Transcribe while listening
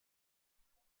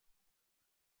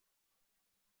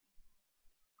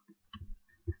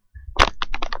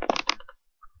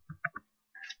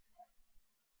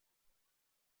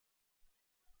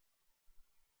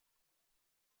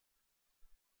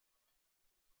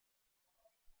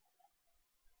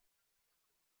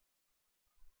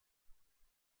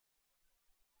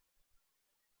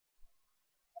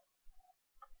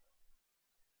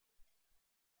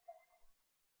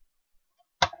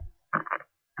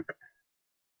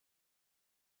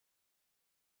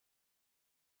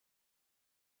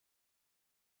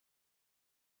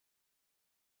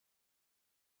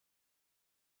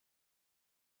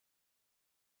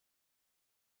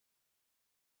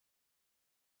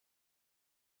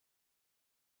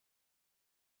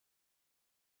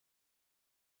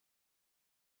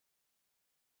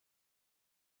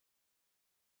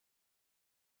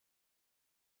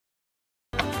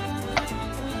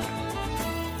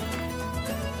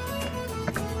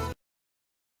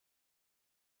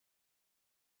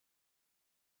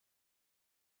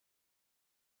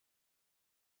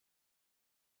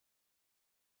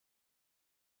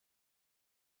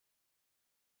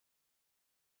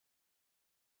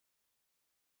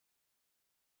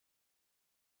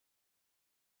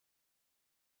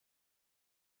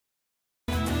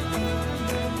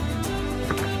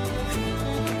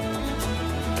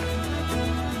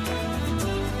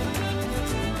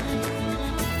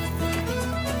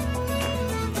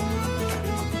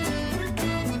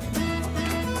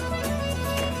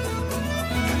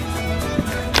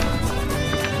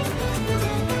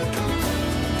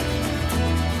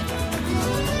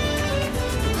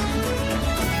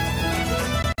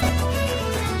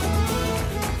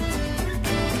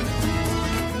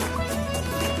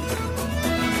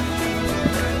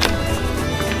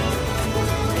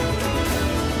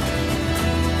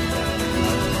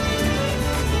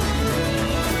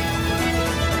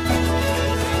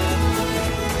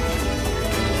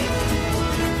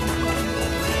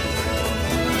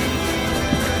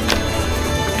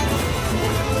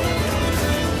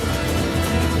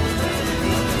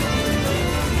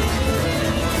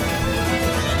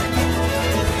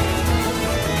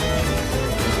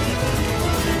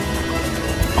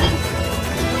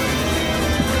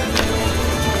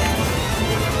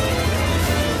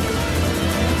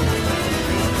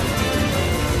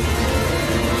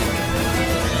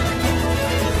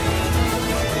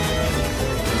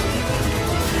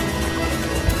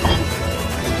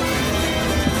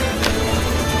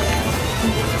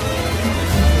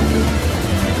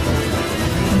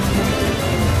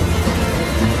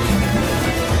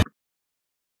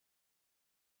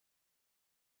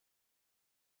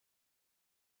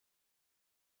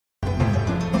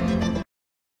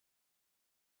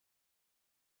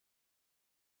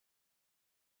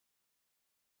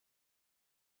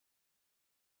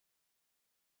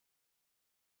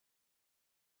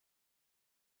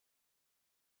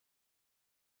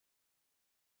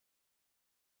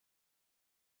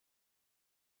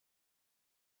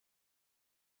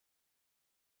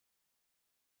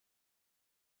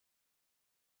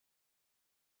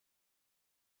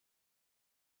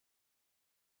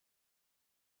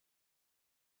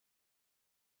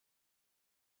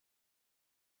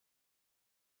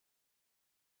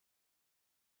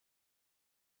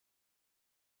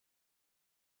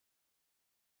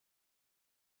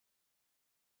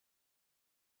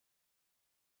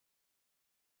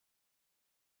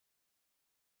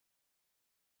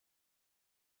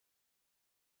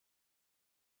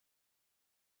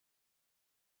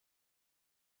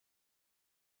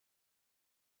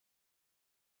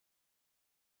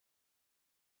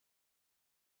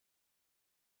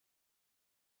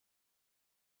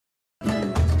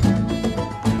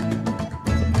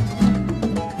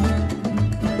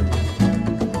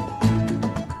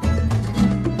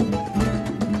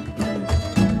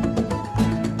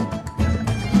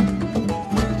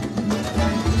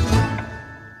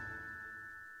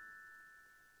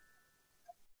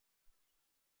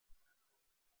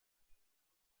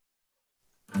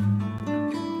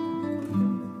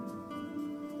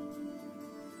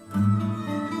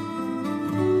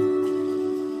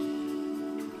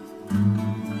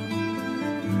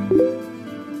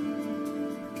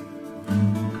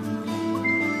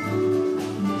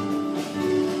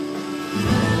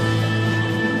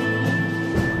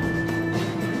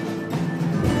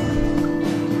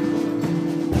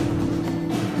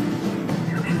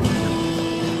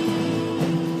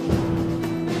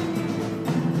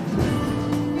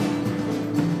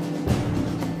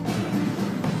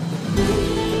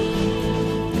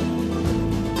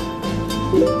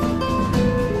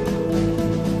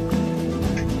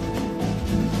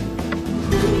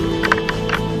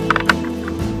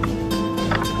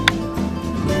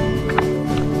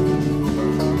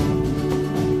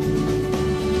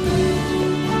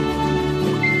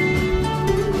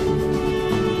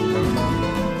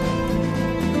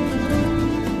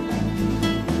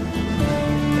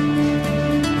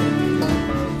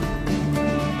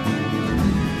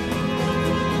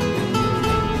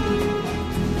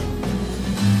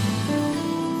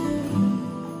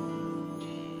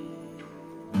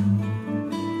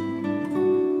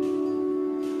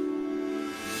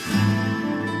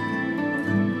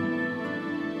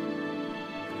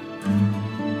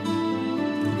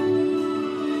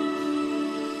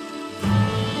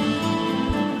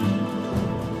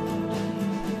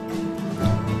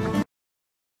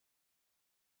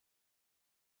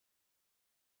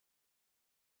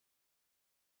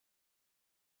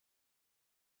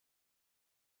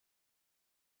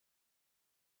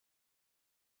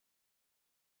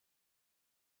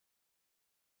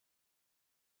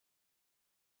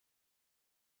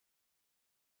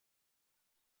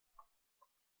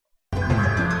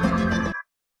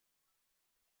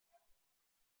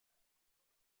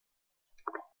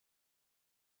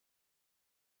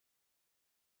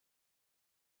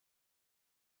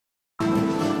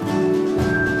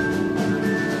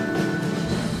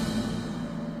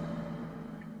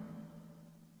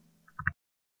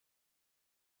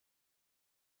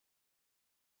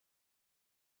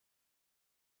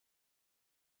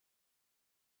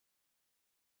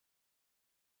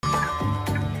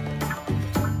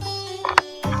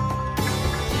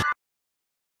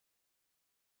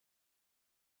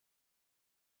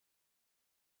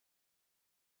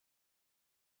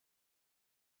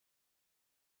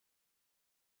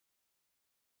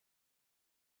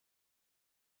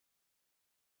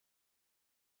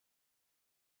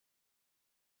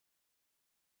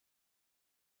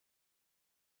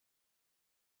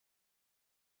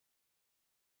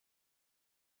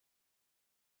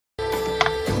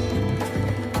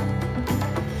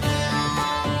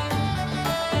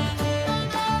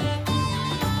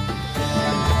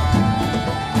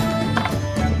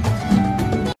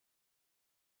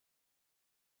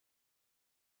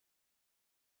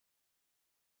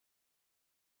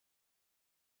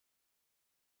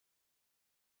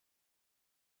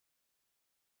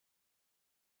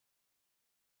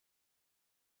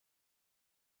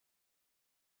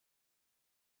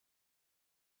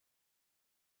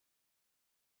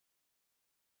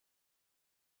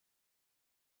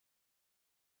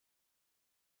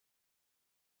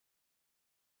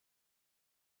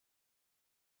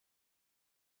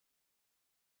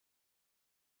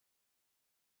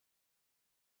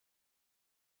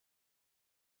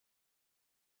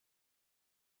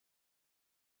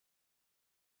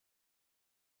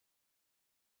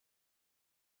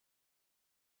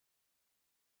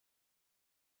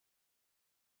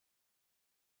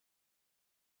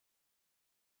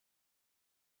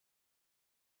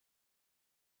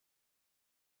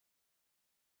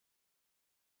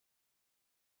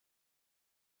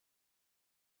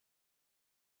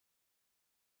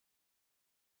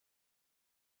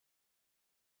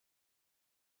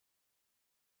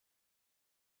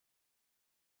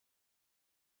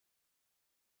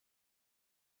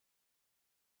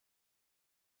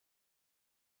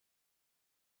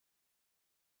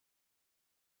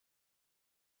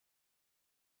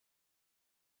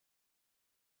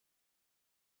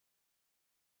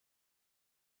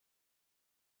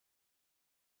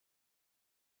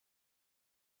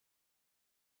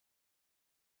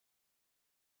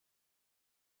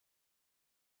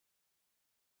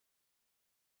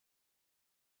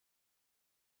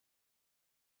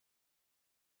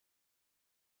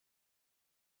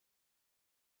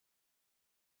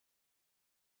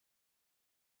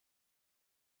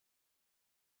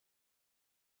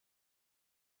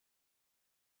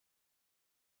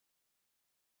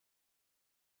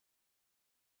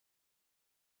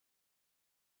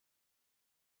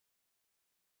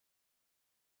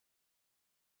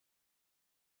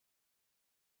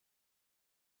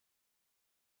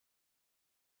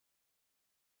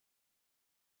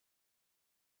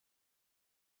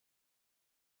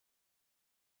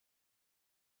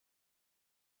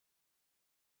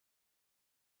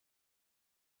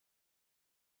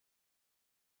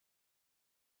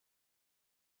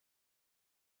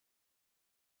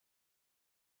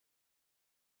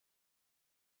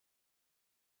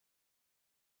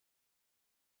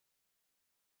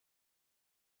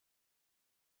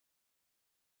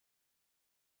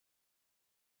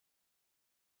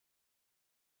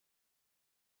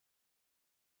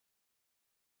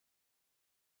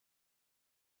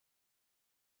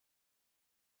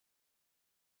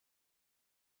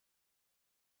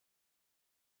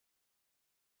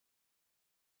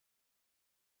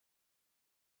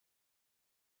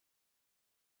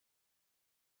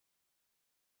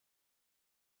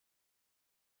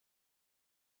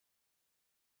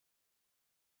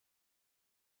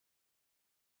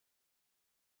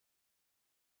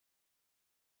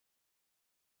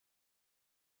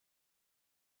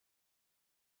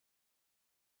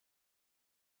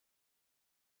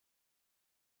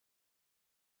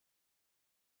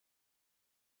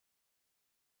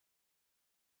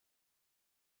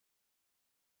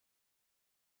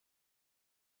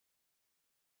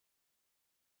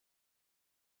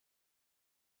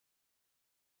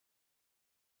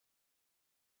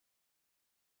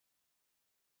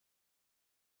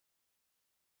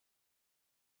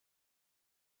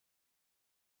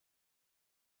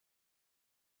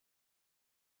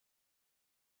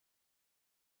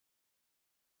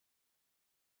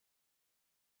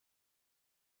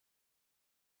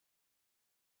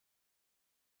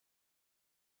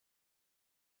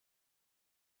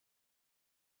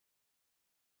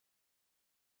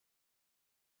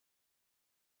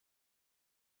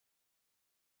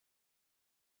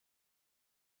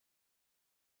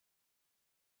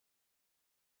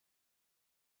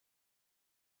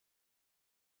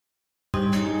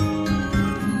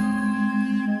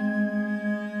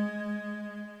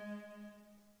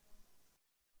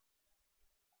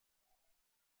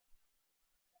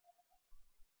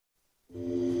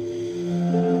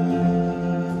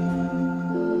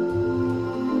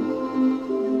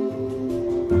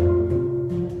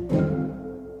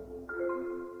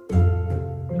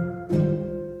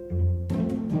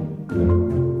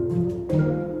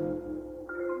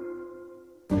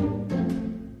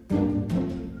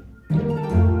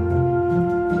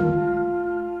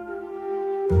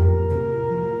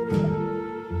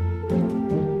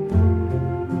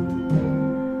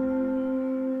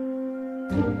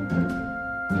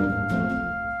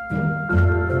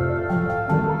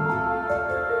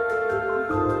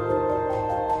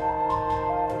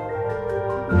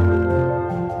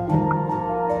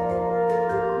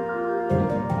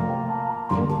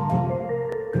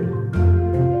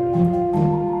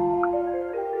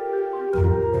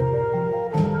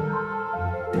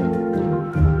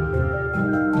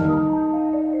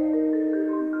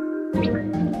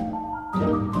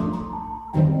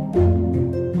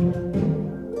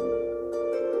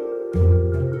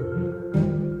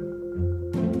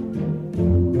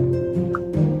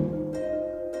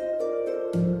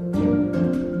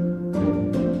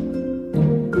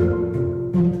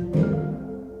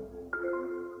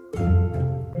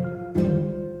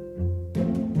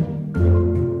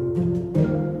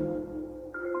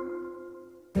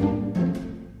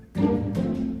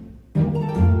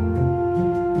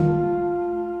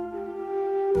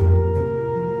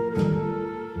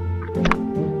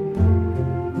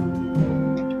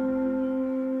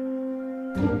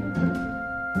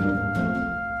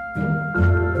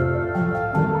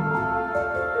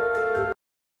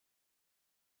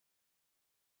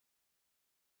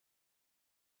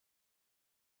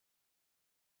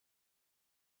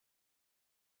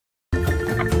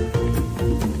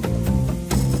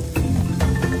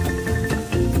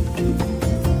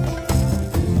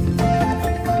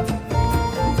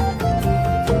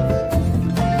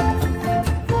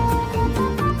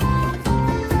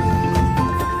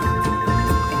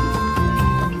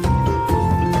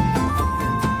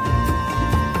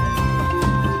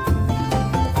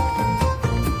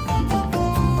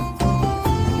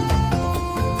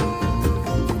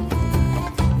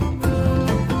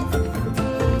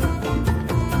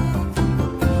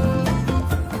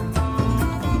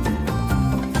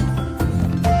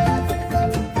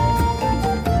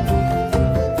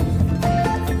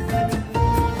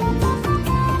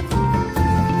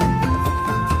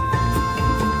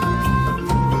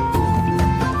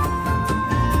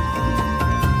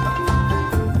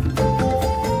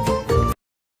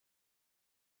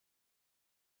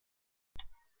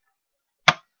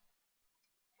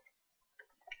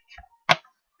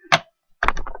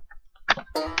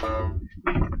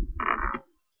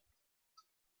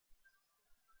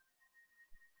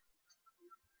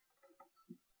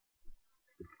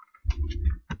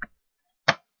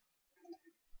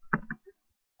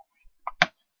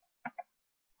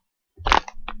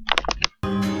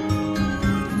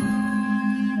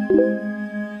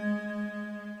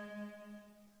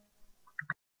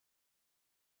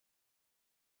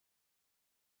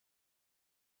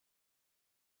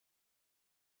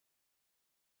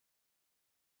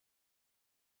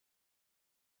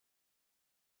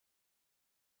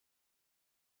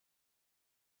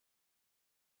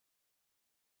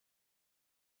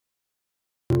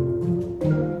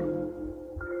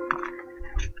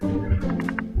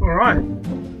Alright,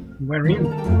 we're in.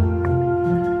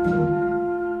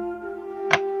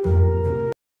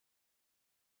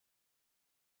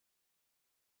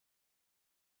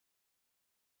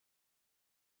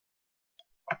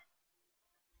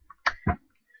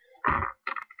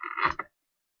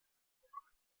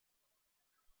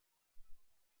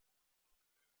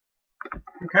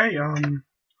 Okay,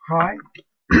 hi.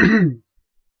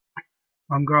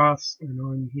 I'm Grass, and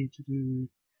I'm here to do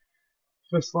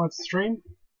first live stream.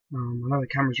 I know the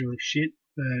camera's really shit,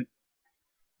 but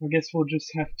I guess we'll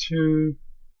just have to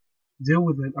deal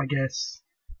with it, I guess.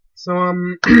 So,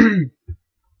 I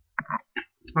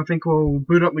think we'll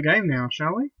boot up the game now,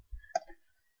 shall we?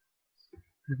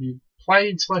 Have you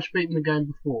played / beaten the game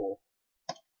before?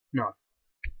 No.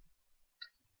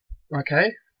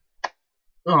 Okay.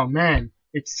 Oh man,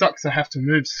 it sucks I have to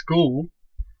move school.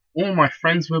 All my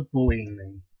friends were bullying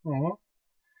me. Aww.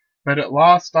 But at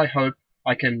last I hope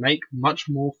I can make much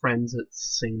more friends at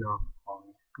Cena.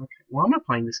 Okay, why am I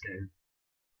playing this game?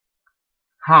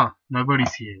 Huh,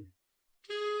 nobody's here.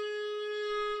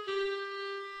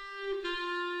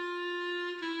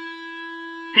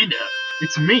 Hey there,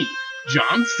 it's me,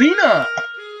 John Cena!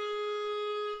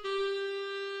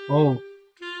 Oh,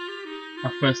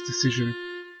 our first decision.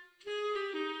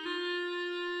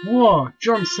 Whoa,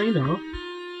 John Cena?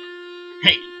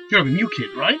 Hey, you're the new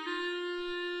kid, right?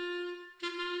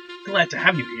 Glad to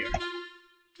have you here.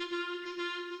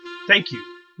 Thank you.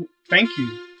 Thank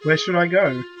you. Where should I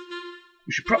go?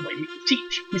 You should probably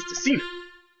teach Mr. Cena.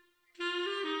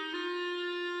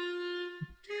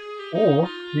 Or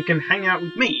you can hang out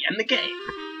with me and the gang.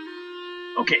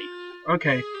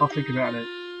 Okay, I'll think about it.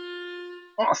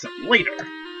 Awesome, later.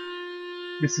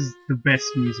 This is the best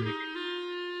music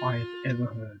I have ever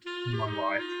heard in my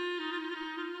life.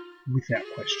 Without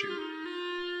question.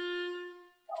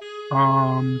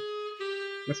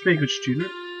 Let's be a good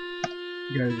student.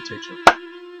 Go to the teacher.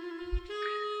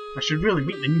 I should really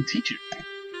meet the new teacher.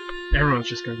 Everyone's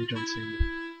just going to be John Cena.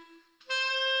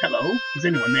 Hello, is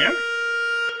anyone there?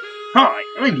 Hi,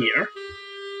 I'm here.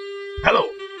 Hello,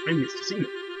 I'm Mr. Cena.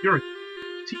 You're a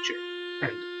teacher,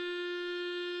 and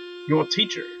you're a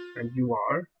teacher, and you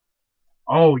are.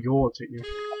 Oh, you're a teacher.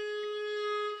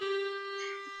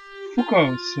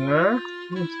 Fucko, sir.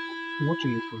 I'm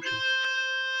watching this bullshit.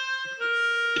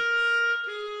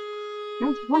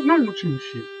 I'm not watching this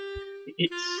shit.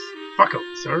 It's Fucko,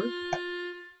 sir.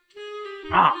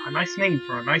 Ah, a nice name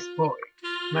for a nice boy.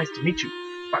 Nice to meet you,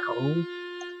 Fucko.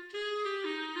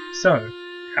 So,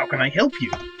 how can I help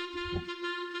you?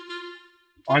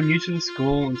 I'm new to the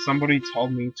school and somebody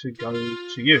told me to go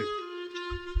to you.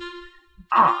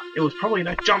 Ah, it was probably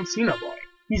that John Cena boy.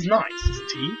 He's nice,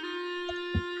 isn't he?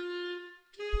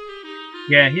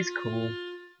 Yeah, he's cool,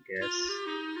 I guess.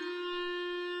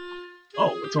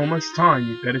 Oh, it's almost time.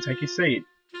 You'd better take your seat.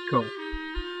 Cool.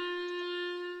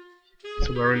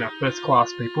 So we're in our first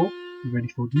class, people. You ready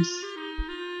for this?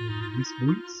 This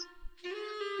voice?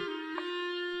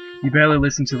 You barely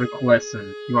listen to the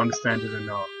lesson. You understand it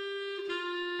enough.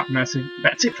 That's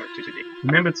it for today.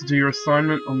 Remember to do your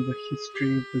assignment on the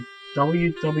history of the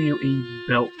WWE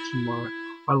belt tomorrow.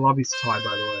 I love his tie, by the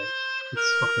way.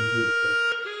 It's fucking beautiful.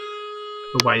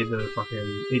 The way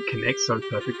it connects so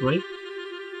perfectly.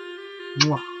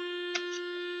 Mwah.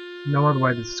 No other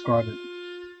way to describe it.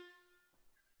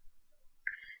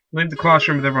 Leave the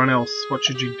classroom with everyone else. What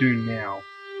should you do now?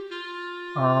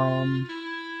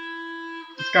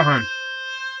 Let's go home.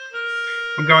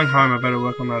 I'm going home. I better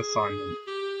work on that assignment.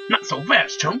 Not so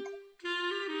fast, chump!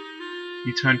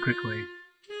 You turn quickly.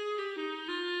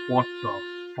 What the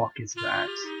fuck is that?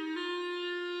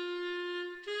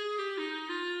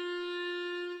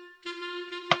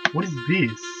 What is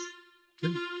this?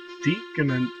 It's dick and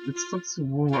then it's some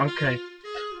sort of, okay.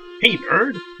 Hey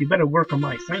nerd, you better work on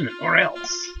my assignment or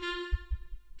else.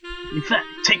 In fact,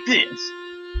 take this.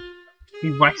 He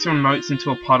whacks your notes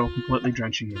into a puddle, completely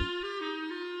drenching them.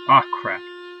 Ah, crap.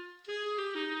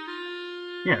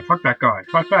 Yeah, fuck that guy.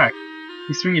 Fight back.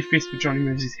 You swing your fist, but Johnny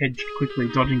moves his head quickly,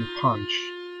 dodging a punch.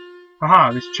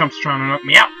 Haha, this chump's trying to knock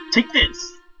me out. Take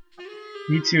this.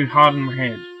 You two harden the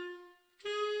head.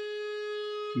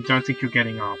 You don't think you're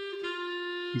getting up.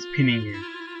 He's pinning you.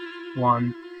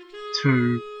 1,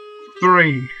 2,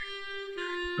 3.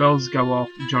 Bells go off.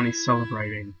 Johnny's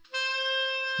celebrating.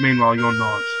 Meanwhile, you're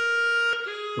not.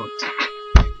 You're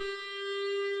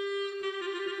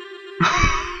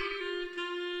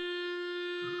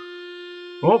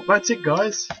well, that's it,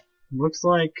 guys. Looks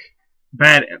like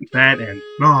bad end.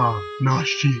 Nah,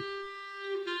 shit.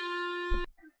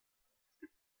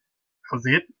 How's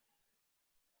it?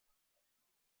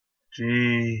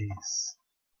 Jeez.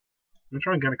 I'm gonna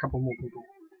try and get a couple more people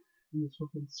in this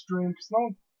fucking stream, because no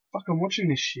one fucking watching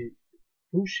this shit.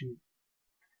 Bullshit.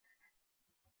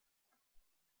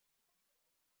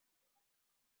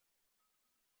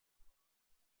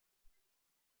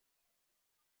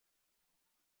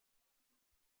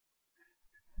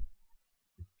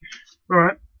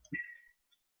 Alright.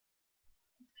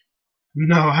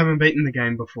 No, I haven't beaten the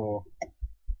game before.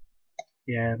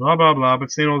 Yeah, blah blah blah, I've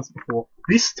seen all this before.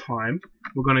 This time,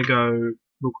 we're gonna go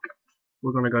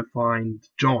find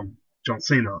John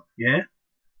Cena, yeah?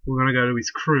 We're gonna go to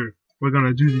his crew. We're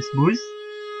gonna do this, boys.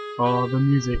 Oh, the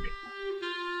music.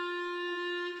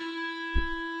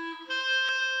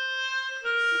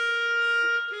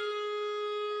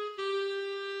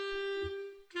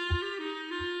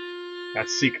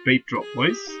 That's sick beat drop,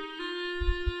 boys.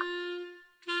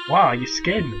 Wow, you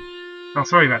scared me. Oh,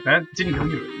 sorry about that. Didn't know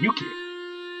you were a new kid.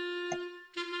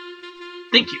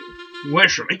 Thank you. Where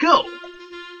should I go?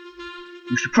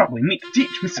 You should probably meet the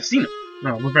teacher, Mr. Cena.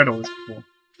 Oh, we've read all this before.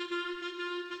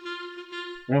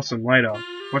 Awesome, later.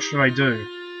 What should I do?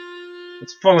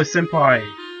 Let's follow Senpai.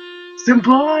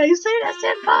 Senpai! Cena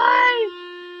Senpai!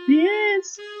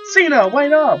 Yes! Cena,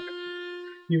 wait up!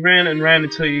 You ran and ran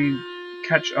until you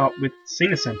catch up with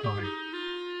Cena Senpai.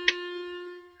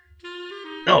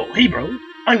 Oh, hey bro.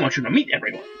 I want you to meet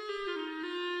everyone.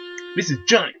 This is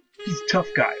Johnny. He's a tough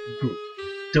guy. Good.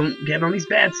 Don't get on his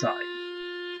bad side.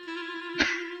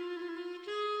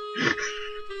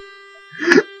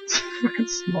 Fucking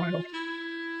smile.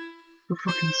 The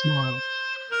fucking smile.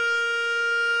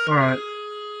 Alright.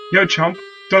 Yo, chump,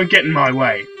 don't get in my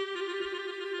way.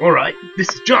 Alright, this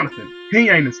is Jonathan. He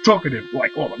ain't as talkative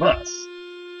like all of us.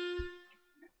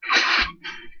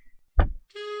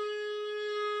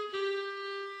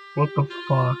 What the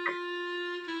fuck?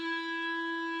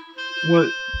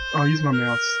 What? Oh, use my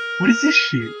mouse. What is this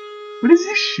shit? What is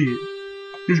this shit?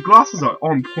 His glasses are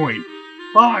on point.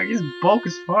 Fuck, he's bulk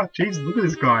as fuck. Jeez, look at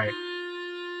this guy.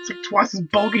 It's like twice as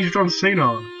bulky as John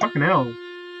Cena. Fucking hell.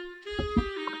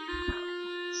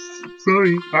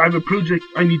 Sorry, I have a project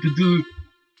I need to do.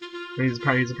 He's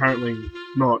apparently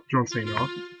not John Cena.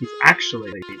 He's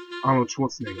actually Arnold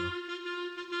Schwarzenegger.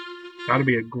 That'll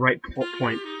be a great plot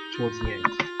point towards the end.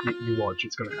 You watch,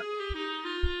 it's gonna happen.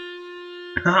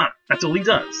 Haha, that's all he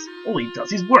does. All he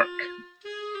does is work.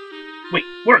 Wait,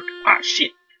 work? Ah,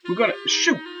 shit. We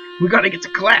gotta get to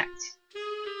class.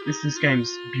 This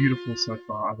game's beautiful so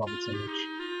far. I love it so much.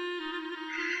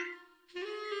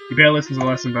 You better listen to the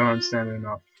lesson, but I don't understand it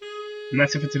enough. And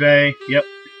that's it for today. Yep,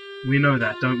 we know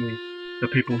that, don't we? The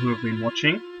people who have been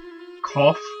watching.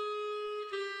 Cough.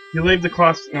 You leave the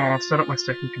class. Oh, I'll set up my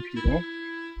second computer.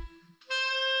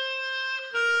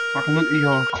 So I can look at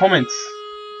your comments.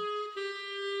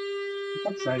 For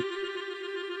God's sake.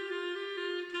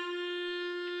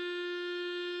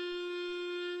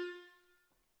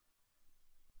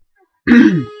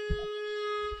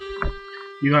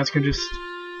 You guys can just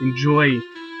enjoy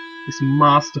this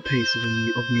masterpiece of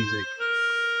music.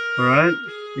 Alright?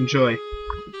 Enjoy.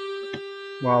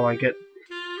 While I get...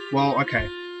 Well, okay.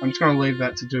 I'm just gonna leave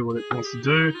that to do what it wants to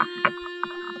do.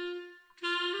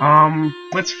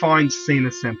 Let's find Cena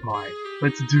Senpai.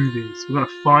 Let's do this. We're gonna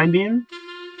find him,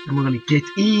 and we're gonna get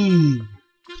in.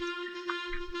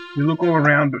 We look all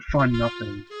around but find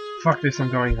nothing. Fuck this,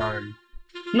 I'm going home.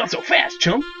 Not so fast,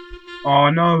 chump! Oh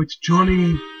no, it's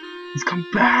Johnny! He's come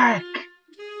back!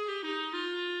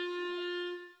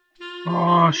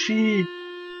 Oh shit!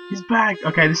 He's back!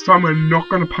 Okay, this time we're not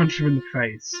gonna punch him in the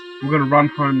face. We're gonna run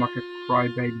home like a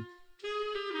crybaby.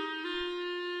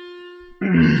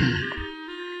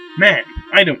 Man,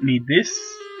 I don't need this.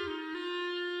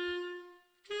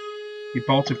 You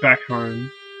bolted back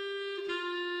home.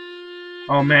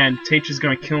 Oh man, teacher's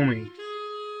gonna kill me.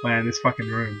 Man, this fucking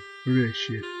room. Look at this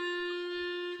shit.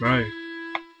 Bro,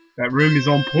 that room is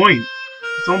on point.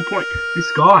 It's on point.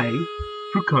 This guy,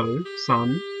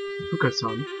 Fuko-san,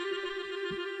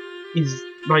 is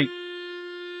like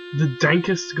the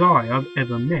dankest guy I've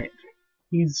ever met.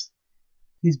 He's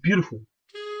beautiful.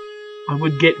 I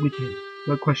would get with him,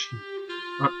 no question.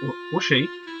 Or she.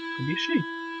 Could be she.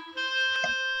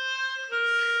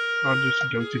 I'll just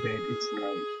go to bed. It's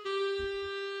late.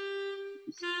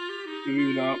 Just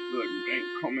boot up the bank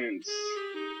comments.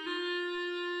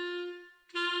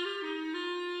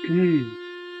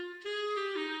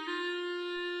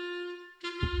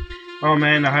 Oh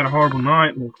man, I had a horrible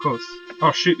night. Well, of course.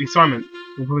 Oh shoot, the assignment.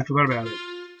 I completely forgot about it.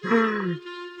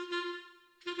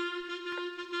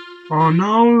 Oh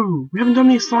no! We haven't done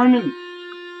the assignment!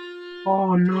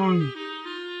 Oh no!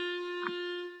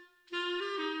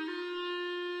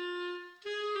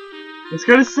 Let's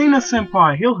go to Cena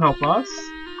Senpai, he'll help us!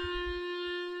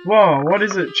 Whoa, what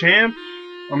is it, champ?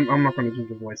 I'm not gonna do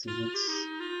the voices, it's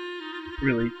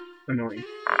really annoying.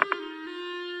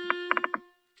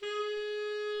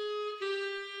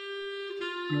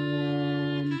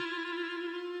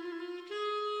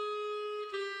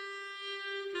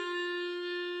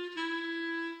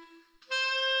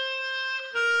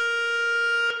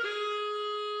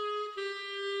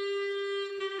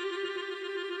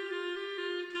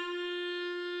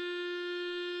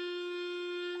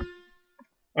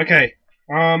 Okay,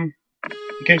 you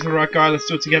came to the right guy, let's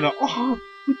do it together. Oh,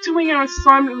 we're doing our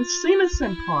assignment with Cena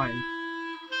Senpai!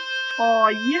 Oh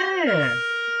yeah!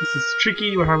 This is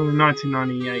tricky, we're having a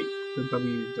 1998 the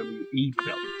WWE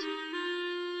belt.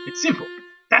 It's simple,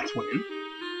 that's when.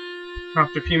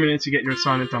 After a few minutes you get your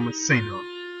assignment done with Cena.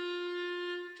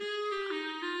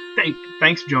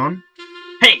 Thanks, John.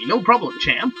 Hey, no problem,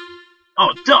 champ.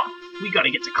 Oh, duh, we gotta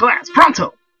get to class,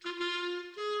 pronto!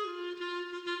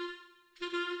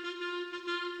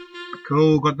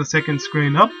 Cool, got the second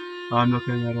screen up. I'm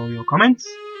looking at all your comments.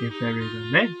 If there is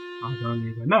a there, I don't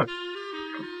even know.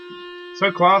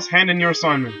 So class, hand in your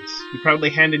assignments. You proudly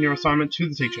hand in your assignment to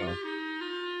the teacher.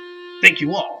 Thank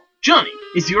you all. Johnny,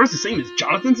 is yours the same as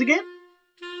Jonathan's again?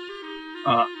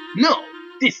 No.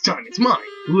 This time it's mine.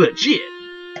 Legit.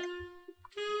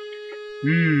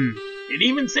 It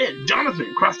even said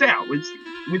Jonathan crossed out with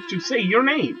to say your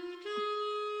name.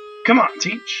 Come on,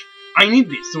 Teach. I need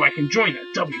this so I can join the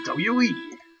WWE.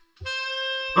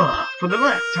 For the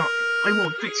last time, I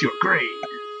won't fix your grade.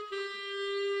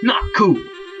 Not cool.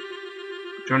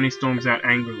 Johnny storms out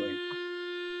angrily.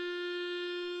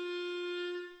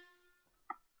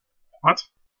 What?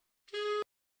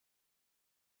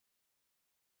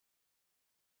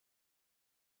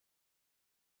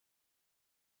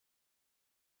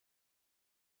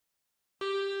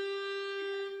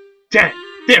 Dang,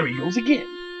 there he goes again.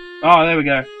 Oh, there we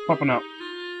go. Popping up.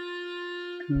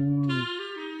 Cool.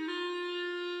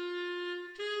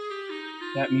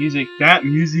 That music. That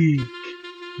music.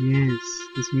 Yes,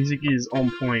 this music is on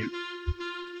point.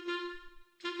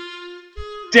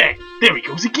 Dang, there he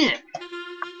goes again.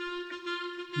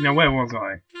 Now, where was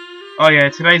I? Oh yeah,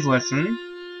 today's lesson.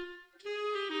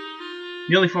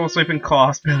 Nearly fall asleep in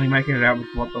class, barely making it out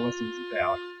with what the lesson's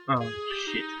about. Oh,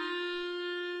 shit.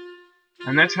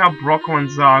 And that's how Brock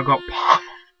Wanzar got popped.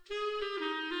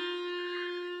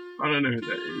 I don't know who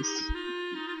that is.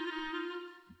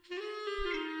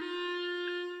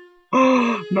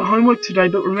 Oh, no homework today,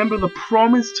 but remember the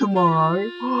prom is tomorrow.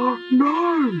 Oh,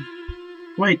 no!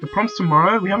 Wait, the prom's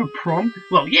tomorrow? We have a prom?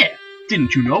 Well, yeah.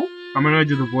 Didn't you know? I'm gonna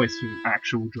do the voice for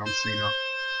actual John Cena.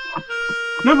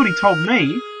 Nobody told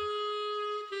me.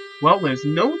 Well, there's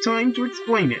no time to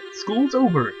explain it. School's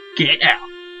over. Get out.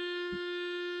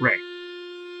 Right.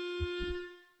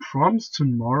 Prom's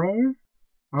tomorrow?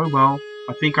 Oh well,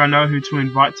 I think I know who to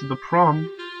invite to the prom. Are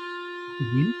we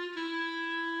in? I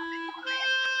think we're in.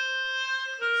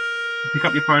 Pick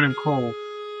up your phone and call.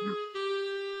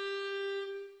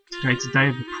 Today's the day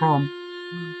of the prom.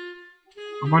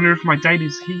 I wonder if my date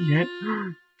is here yet.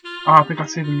 Oh, I think I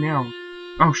see them now.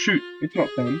 Oh shoot, it's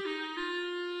not them.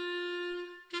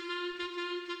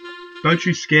 Don't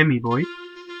you scare me, boy.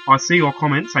 I see your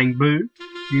comment saying boo.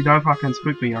 You don't fucking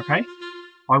spook me, okay?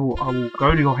 I will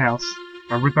go to your house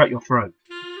and rip out your throat.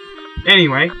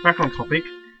 Anyway, back on topic.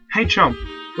 Hey chum,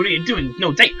 what are you doing with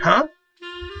no date, huh?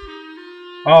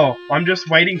 Oh, I'm just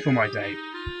waiting for my date.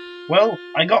 Well,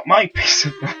 I got my piece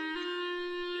of that.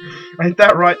 Ain't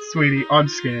that right, sweetie? I'm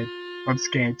scared. I'm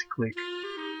scared to click.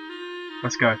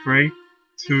 Let's go. 3,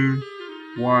 2,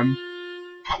 1.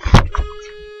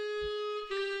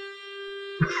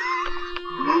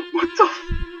 What the f—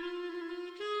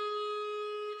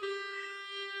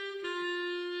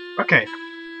 Okay.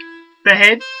 The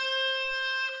head,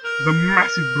 the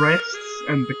massive breasts,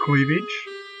 and the cleavage.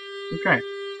 Okay.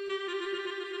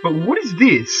 But what is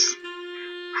this?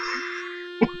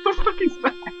 What the fuck is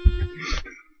that?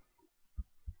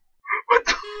 What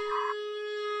the—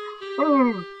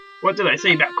 oh. What did I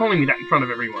say about calling me that in front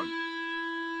of everyone?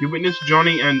 You witnessed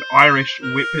Johnny and Irish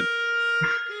whip it.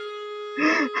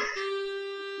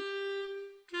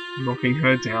 Knocking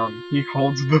her down. He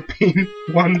holds the pin.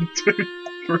 1, 2,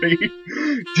 3.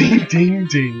 Ding, ding,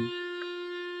 ding.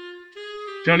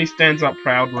 Johnny stands up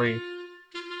proudly.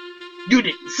 You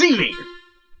didn't see me!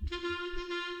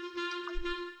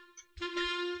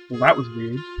 Well, that was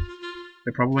weird.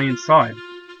 They're probably inside.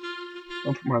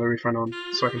 I'll put my earphone on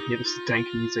so I can hear this dank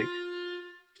music.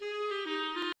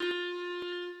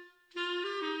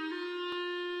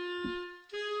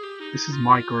 This is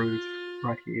my groove,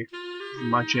 right here. This is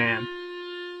my jam.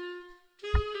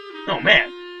 Oh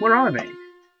man, where are they?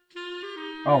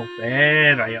 Oh,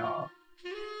 there they are.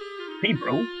 Hey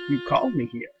bro, you called me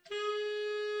here.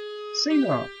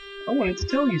 Cena, I wanted to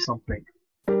tell you something.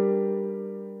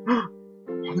 Oh,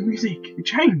 the music, it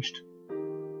changed.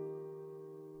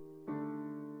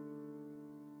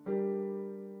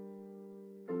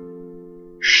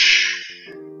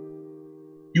 Shh.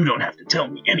 You don't have to tell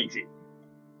me anything.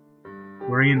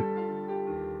 We're in.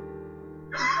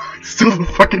 It's still the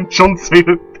fucking John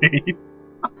Cena theme.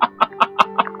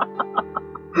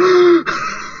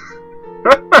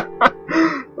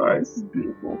 Oh, this is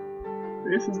beautiful.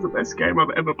 This is the best game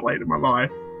I've ever played in my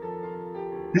life.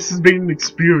 This has been an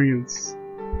experience.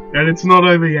 And it's not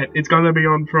over yet. It's gonna be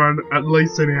on for at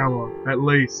least an hour. At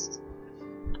least.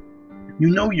 You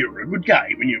know you're a good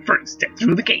guy when you first step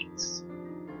through the gates.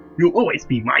 You'll always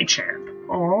be my champ.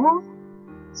 Aww.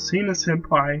 Cena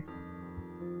Senpai.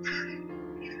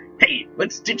 Hey,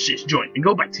 let's ditch this joint and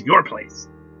go back to your place.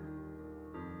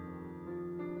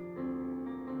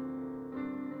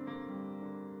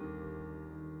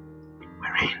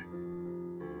 We're in.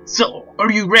 So,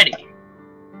 are you ready?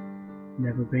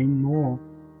 Never been more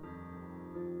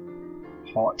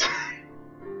hot.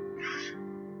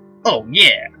 Oh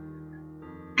yeah.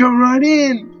 Go right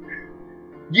in.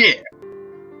 Yeah.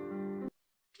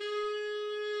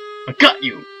 I got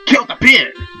you! Count the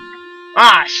pin!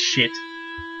 Ah, shit!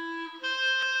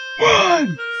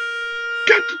 1!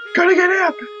 Gotta get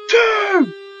out!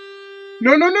 2!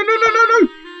 No!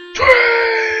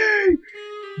 3!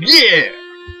 Yeah!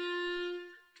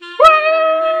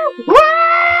 Woo! Woo!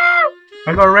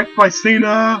 I got wrecked by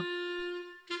Cena!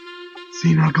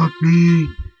 Cena got me!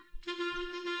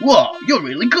 Whoa, you're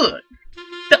really good!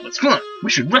 That was fun!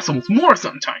 We should wrestle more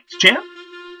sometimes, champ!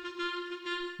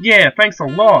 Yeah, thanks a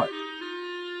lot.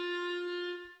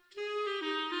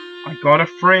 I got a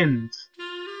friend.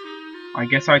 I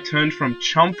guess I turned from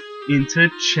chump into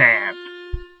champ.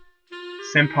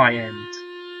 Senpai end.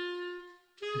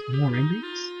 There's more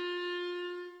endings?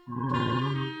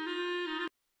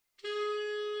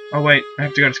 Oh wait, I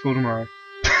have to go to school tomorrow.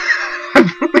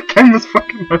 The game was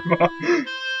fucking over.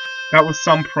 That was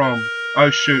some prom. Oh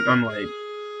shoot, I'm late.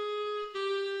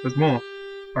 There's more.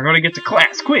 I gotta get to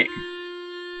class, quick!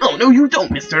 Oh no you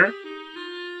don't, mister!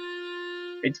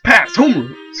 It's past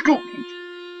homeroom, school!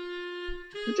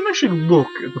 I didn't actually look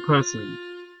at the person.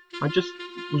 I just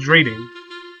was reading.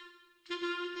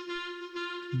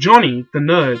 Johnny, the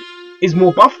nerd, is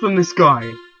more buff than this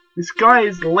guy. This guy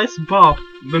is less buff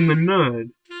than the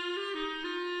nerd.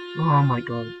 Oh my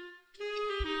god.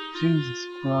 Jesus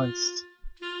Christ.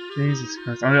 Jesus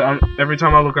Christ. Every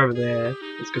time I look over there,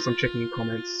 it's because I'm checking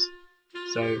comments.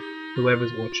 So,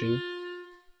 whoever's watching,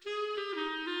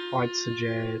 I'd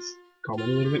suggest comment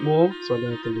a little bit more, so I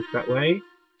don't have to look that way.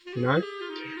 You know?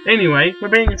 Anyway, we're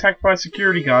being attacked by a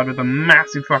security guard with a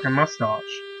massive fucking mustache.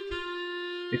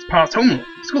 It's past homeroom.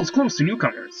 School's closed to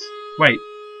newcomers. Wait,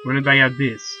 when did they add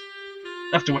this?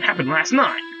 After what happened last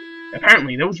night.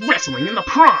 Apparently there was wrestling in the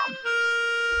prom.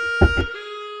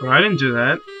 Well, I didn't do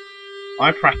that.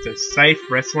 I practice safe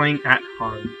wrestling at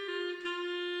home.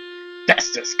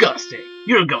 That's disgusting.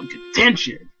 You're going to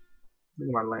detention. Look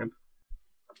at my lamp.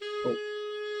 Oh.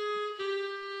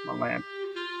 My lamp.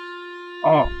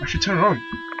 Oh, I should turn it on.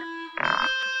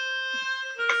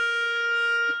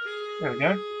 There we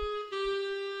go.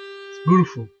 It's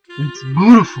beautiful. It's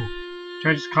beautiful.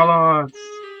 Changes colour. It's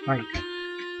like...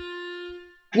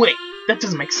 Wait, that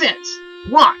doesn't make sense.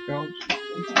 Why?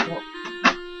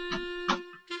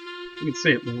 You can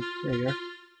see it more. There you go.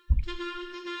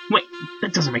 Wait,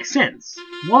 that doesn't make sense.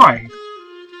 Why?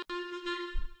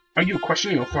 Are you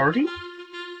questioning authority?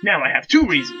 Now I have 2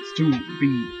 reasons to be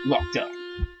locked up.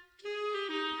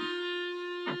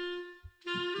 I'm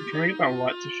trying to get that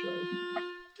light to show.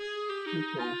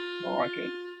 Cool. I like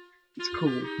it. It's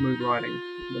cool, mood lighting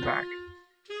in the back.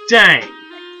 Dang!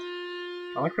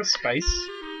 I like press space.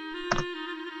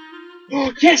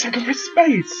 Oh yes, I can press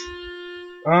space!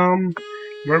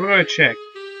 Where am I gonna check?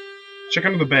 Check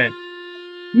under the bed.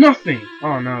 Nothing!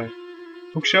 Oh no.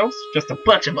 Bookshelves? Just a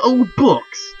bunch of old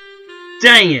books!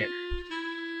 Dang it!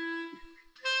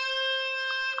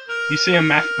 You see a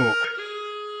math book.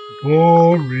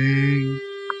 Boring.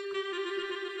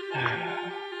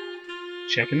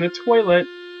 Check in the toilet.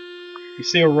 You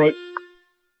see a rope.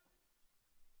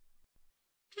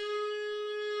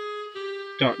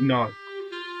 No.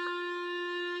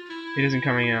 It isn't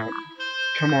coming out.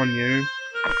 Come on, you.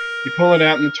 You pull it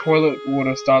out and the toilet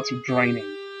water starts draining.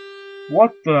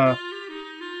 What the?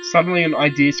 Suddenly an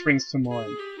idea springs to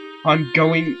mind. I'm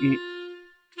going in.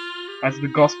 As the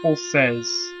gospel says,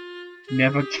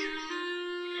 never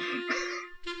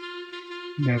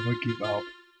give up.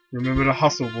 Remember to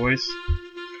hustle, boys.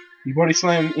 You body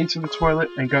slam into the toilet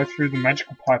and go through the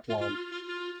magical pipeline.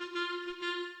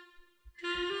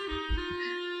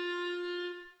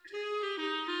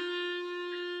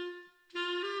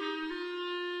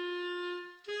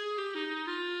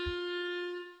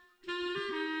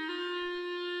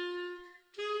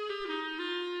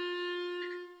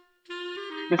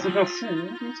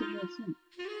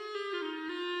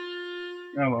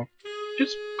 Oh well.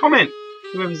 Just comment,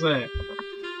 whoever's there.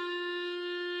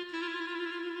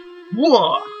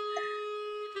 Whoa!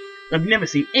 I've never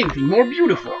seen anything more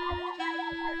beautiful.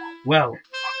 Well,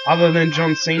 other than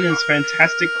John Cena's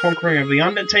fantastic conquering of the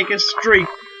Undertaker's streak,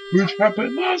 which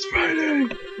happened last Friday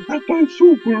at the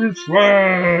Super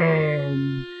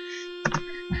Slam.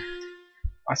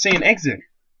 I see an exit.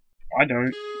 I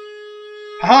don't.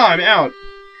 Haha, I'm out.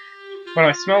 But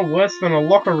I smell worse than a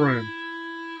locker room.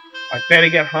 I'd better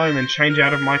get home and change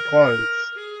out of my clothes.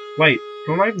 Wait,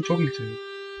 who am I even talking to?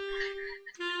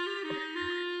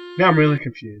 Now I'm really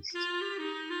confused.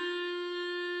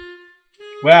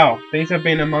 Wow, these have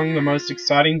been among the most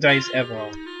exciting days ever.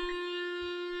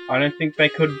 I don't think they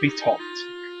could be topped.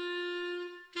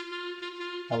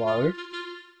 Hello?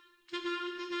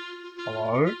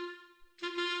 Hello?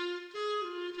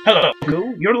 Hello,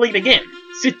 Uncle. You're late again.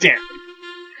 Sit down.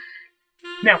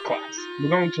 Now, class, we're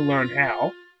going to learn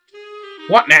how...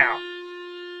 What now?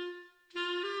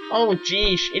 Oh,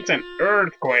 jeez, it's an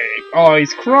earthquake. Oh,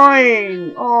 he's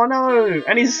crying. Oh, no.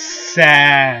 And he's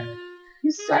sad.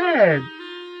 He's sad.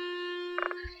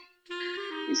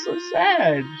 He's so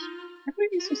sad. How could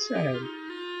he be so sad?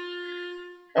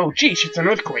 Oh, jeez, it's an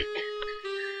earthquake.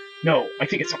 No, I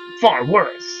think it's something far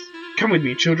worse. Come with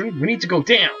me, children. We need to go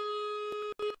down.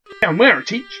 Down where,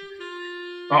 Teach?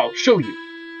 I'll show you.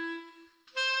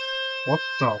 What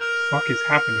the fuck is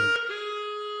happening?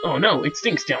 Oh no, it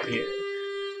stinks down here.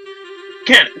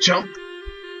 cannon, chump!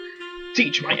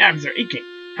 Teach, my abs are aching.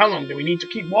 How long do we need to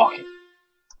keep walking?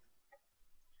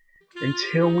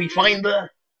 Until we find the...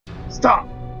 Stop!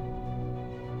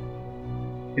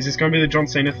 Is this going to be the John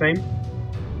Cena theme?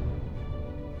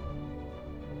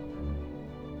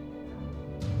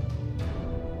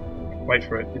 Wait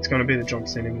for it. It's going to be the John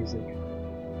Cena music.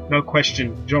 No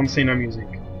question. John Cena music.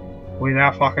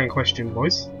 Without fucking question,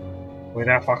 boys.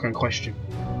 Without fucking question.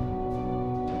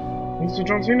 Where's the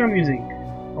John Cena music?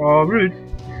 Oh, rude.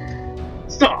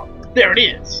 Stop! There it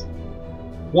is!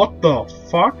 What the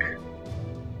fuck?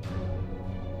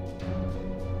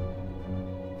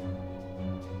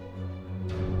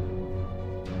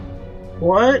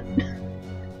 What?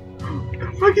 What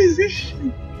the fuck is this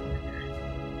shit?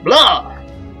 Blah!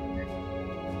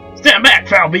 Stand back,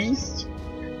 foul beast!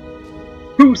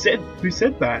 Who said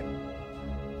that?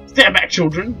 Stand back,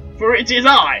 children, for it is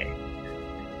I,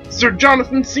 Sir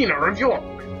Jonathan Cena of York.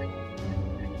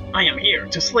 I am here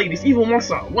to slay this evil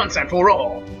monster once and for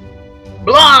all.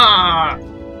 Blah!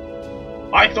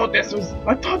 I thought this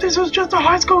was just a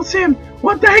high school sim.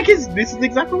 What the heck is this? Is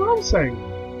exactly what I was saying.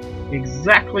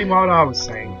 Exactly what I was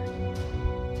saying.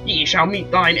 Ye shall meet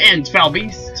thine end, foul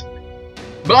beast.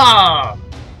 Blah!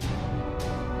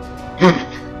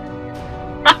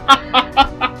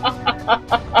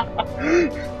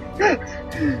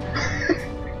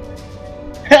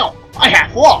 Hell, I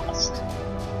have lost.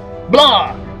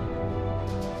 Blah!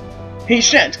 He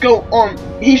shan't go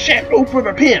for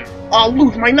the pin. I'll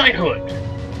lose my knighthood.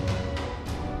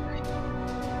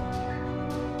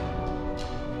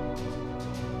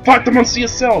 Fight the monster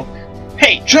yourself.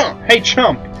 Hey, chump! Hey,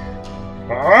 chump!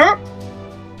 Huh?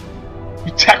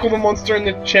 You tackle the monster in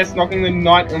the chest, knocking the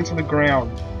knight onto the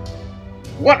ground.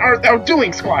 What art thou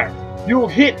doing, squire? You'll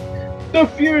hit the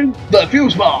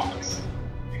fuse box.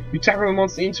 You tackle the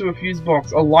monster into a fuse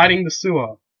box, alighting the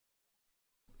sewer.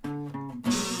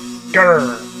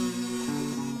 Grr.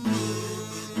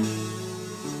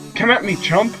 Come at me,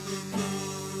 chump.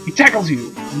 He tackles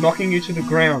you, knocking you to the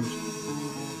ground.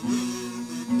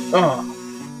 Ugh.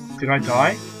 Did I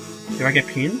die? Did I get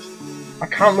pinned? I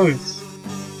can't lose.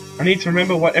 I need to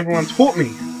remember what everyone taught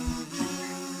me.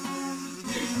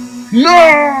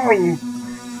 No!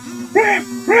 Ref!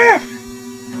 Ref!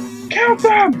 Count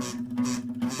them!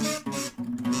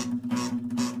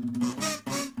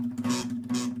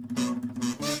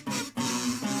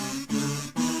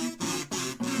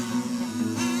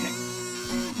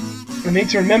 I need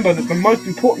to remember that the most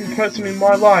important person in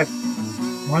my life,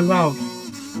 my love,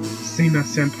 Cena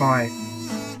Senpai.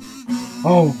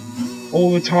 Oh,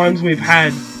 all the times we've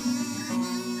had.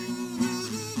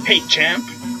 Hey, champ!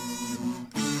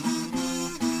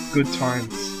 Good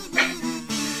times.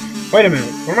 Wait a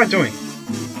minute, what am I doing?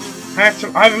 I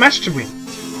have a match to win.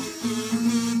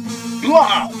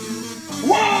 Blah!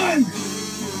 1!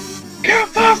 Count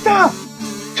faster!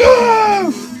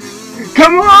 2!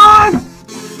 Come on!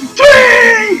 3!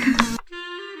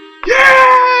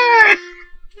 Yeah!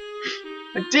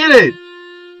 I did it!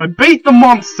 I beat the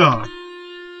monster!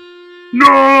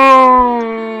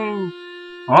 No!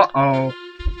 Uh-oh.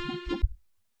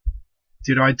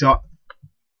 Did I die?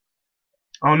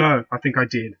 Oh no, I think I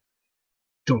did.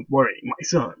 Don't worry, my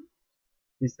son.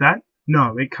 Is that?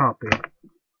 No, it can't be.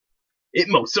 It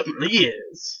most certainly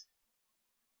is.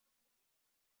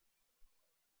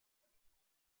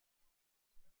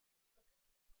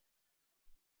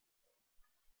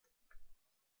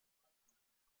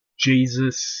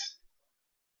 Jesus.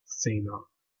 Cena.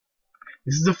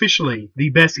 This is officially the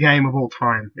best game of all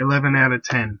time. 11 out of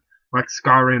 10. Like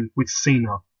Skyrim with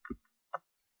Cena.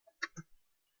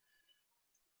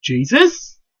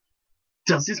 Jesus?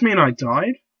 Does this mean I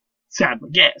died? Sadly,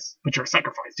 yes, but your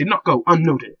sacrifice did not go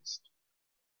unnoticed.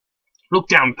 Look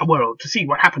down at the world to see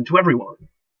what happened to everyone.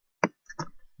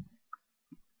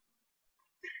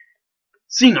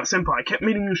 Cena Senpai kept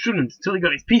meeting new students until he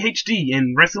got his PhD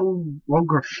in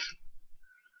wrestleography.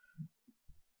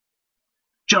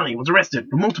 Johnny was arrested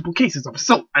for multiple cases of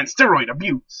assault and steroid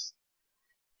abuse.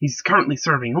 He's currently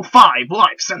serving 5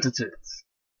 life sentences.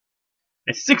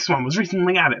 A 6th one was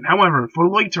recently added, however, for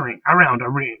loitering around a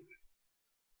ring.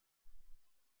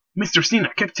 Mr. Cena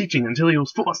kept teaching until he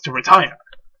was forced to retire.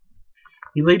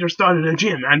 He later started a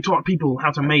gym and taught people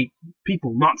how to make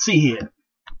people not see him.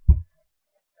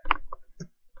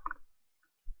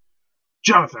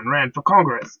 Jonathan ran for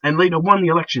Congress and later won the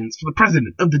elections for the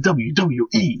president of the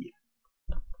WWE.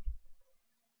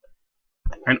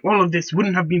 And all of this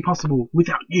wouldn't have been possible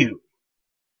without you.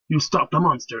 You stopped the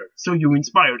monster, so you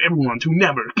inspired everyone to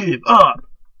never give up.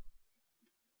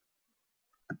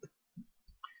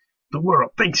 The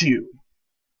world thanks you.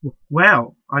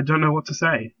 Well, I don't know what to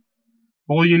say.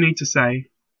 All you need to say,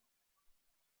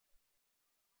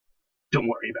 don't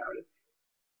worry about it.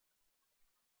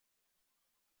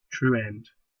 True end.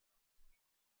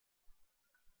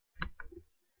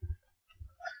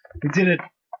 We did it!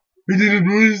 We did it,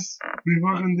 boys! We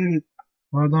fucking did it!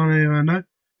 I don't even know,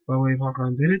 but we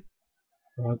fucking did it.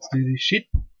 Let's do this shit.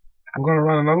 We're gonna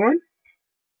run another one?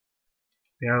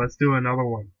 Yeah, let's do another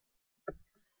one.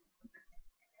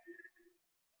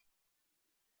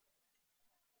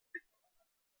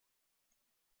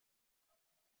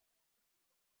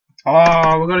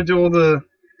 Oh, we're gonna do all the...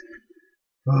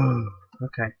 Oh,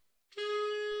 okay.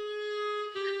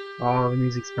 Oh, the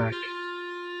music's back.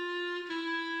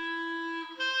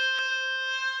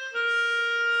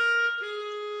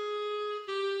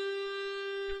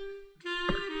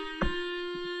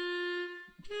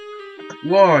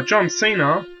 Whoa, John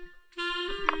Cena.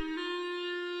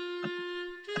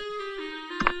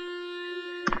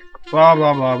 Blah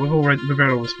blah blah. We've read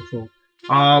all this before.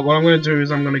 What I'm gonna do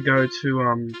is I'm gonna go to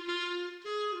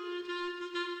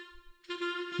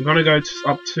I'm gonna go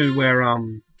up to where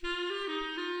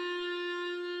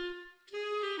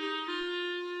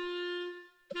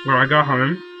I go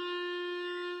home,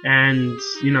 and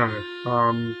you know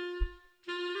I'm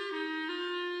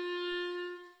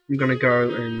gonna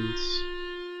go and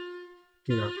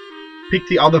you know pick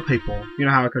the other people. You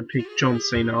know how I could pick John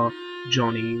Cena,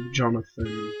 Johnny,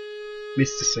 Jonathan,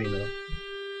 Mr. Cena.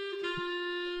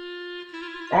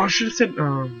 Oh, I should have said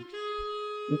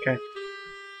okay.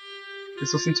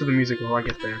 Just listen to the music while I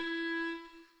get there.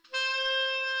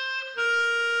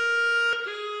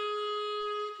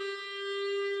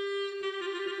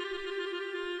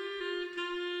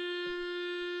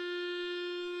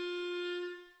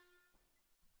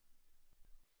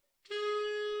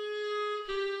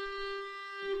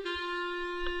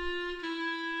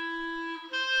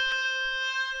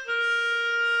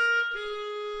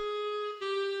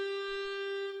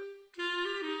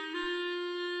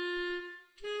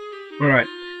 Alright,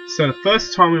 so the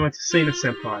first time we went to Cena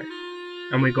Senpai,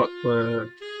 and we got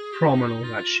the prom and all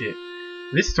that shit.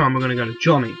 This time we're gonna go to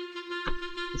Johnny.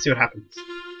 Let's see what happens.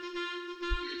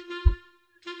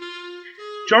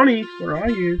 Johnny, where are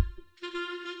you?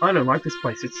 I don't like this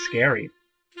place, it's scary.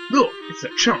 Look, it's a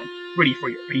chump, ready for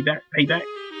your payback?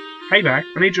 Payback?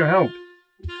 I need your help.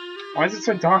 Why is it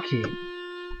so dark here?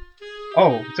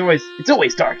 Oh, it's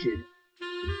always dark here.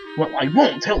 Well, I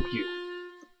won't help you.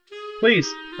 Please,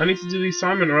 I need to do the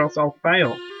assignment or else I'll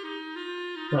fail.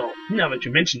 Well, now that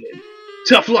you mention it.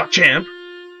 Tough luck, champ!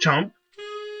 Chump!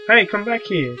 Hey, come back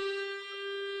here!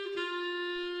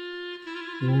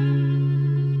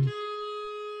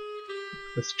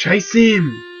 Let's chase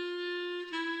him!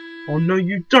 Oh no,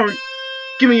 you don't!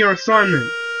 Give me your assignment!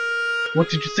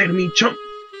 What did you say to me, chump?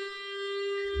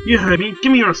 You heard me,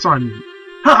 give me your assignment!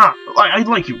 Haha! I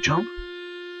like you, chump!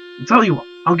 I'll tell you what,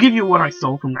 I'll give you what I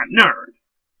stole from that nerd!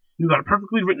 You got a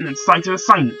perfectly written and cited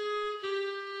assignment.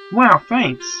 Wow,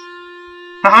 thanks.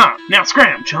 Haha, now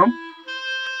scram, chump.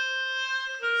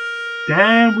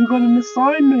 Damn, we got an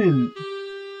assignment.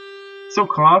 So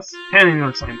class, hand in your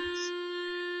assignments.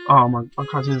 Oh my, I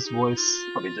can't do this voice.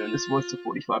 I've been doing this voice for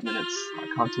 45 minutes.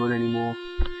 I can't do it anymore.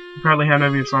 You proudly hand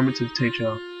over your assignment to the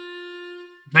teacher.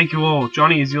 Thank you all.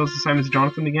 Johnny, is yours the same as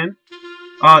Jonathan again?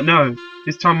 No.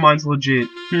 This time mine's legit.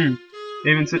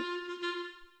 Even sit.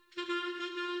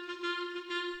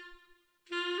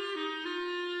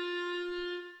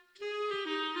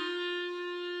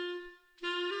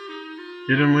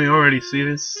 Didn't we already see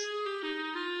this?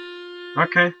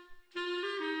 Okay.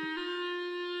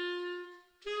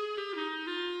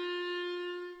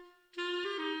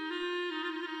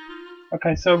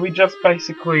 Okay, so we just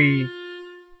basically...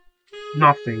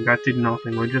 nothing. That did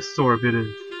nothing. We just saw a bit of...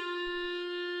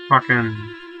 fucking...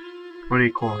 what do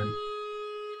you call him?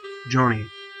 Johnny.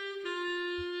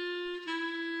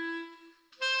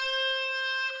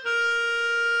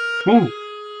 Ooh!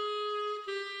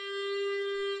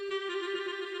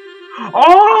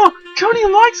 Oh! Johnny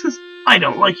likes us! I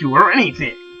don't like you or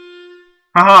anything!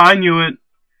 Haha, I knew it!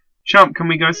 Chump, can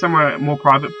we go somewhere more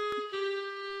private?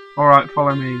 Alright,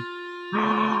 follow me.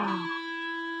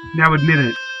 Now admit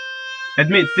it.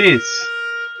 Admit this!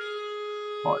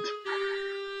 Hot.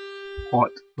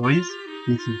 Hot, boys.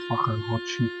 This is fucking hot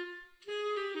shit.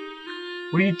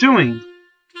 What are you doing?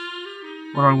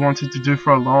 What I wanted to do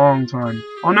for a long time.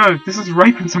 Oh no, this is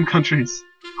rape in some countries.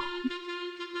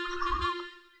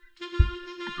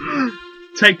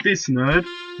 Take this, nerd.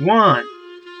 1.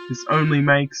 This only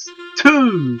makes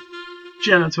 2.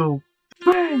 Genital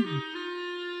 3.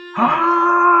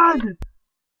 Hard!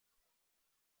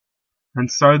 And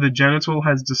so the genital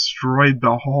has destroyed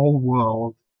the whole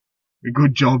world.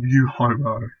 Good job, you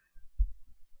homo.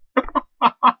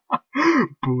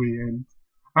 Brilliant.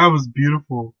 That was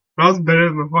beautiful. That was better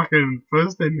than the fucking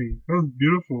first ending. That was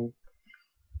beautiful.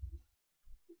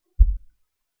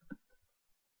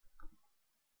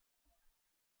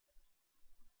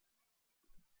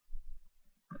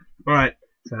 Alright,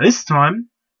 so this time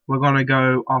we're gonna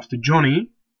go after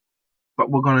Johnny, but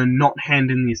we're gonna not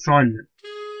hand in the assignment.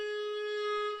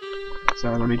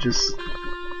 So let me just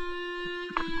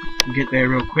get there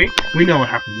real quick. We know what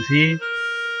happens here.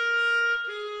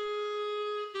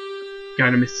 Go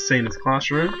to Mr. Cena's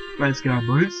classroom. Let's go,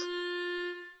 boys.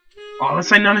 Oh, let's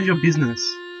say none of your business.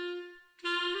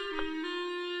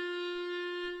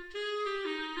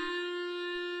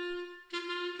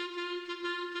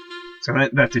 So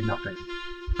that did nothing.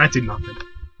 That did nothing.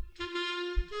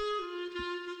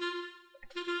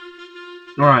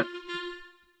 Alright.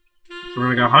 So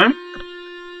we're gonna go home.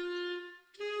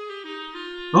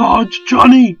 Oh, it's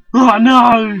Johnny! Oh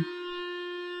no!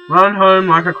 Run home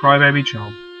like a crybaby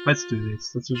child. Let's do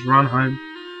this. Let's just run home.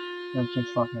 Let's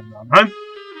just fucking run home.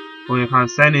 Or you can't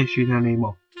stand this shit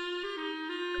anymore.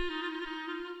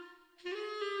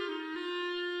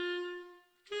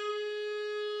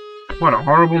 What a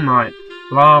horrible night.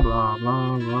 Blah blah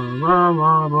blah blah blah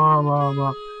blah blah blah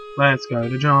blah. Let's go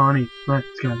to Johnny. Let's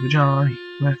go to Johnny.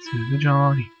 Let's go to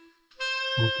Johnny.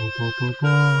 Bo, bo, bo, bo,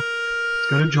 bo. Let's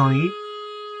go to Johnny.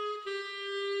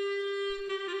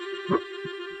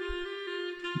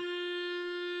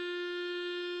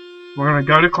 We're gonna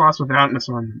go to class without an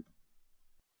assignment.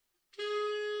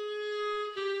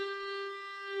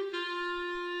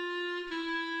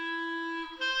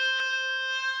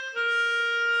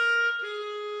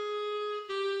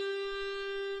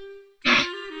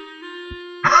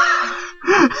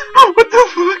 What the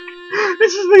fuck?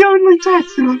 This is the only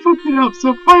test and I fucked it up,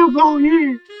 so I failed the whole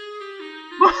year.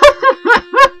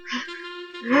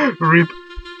 RIP.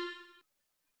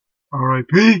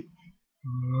 R.I.P.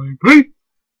 R.I.P.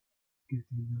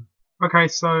 Okay,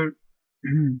 so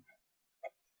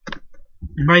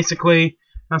basically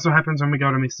that's what happens when we go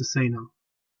to Mr. Cena.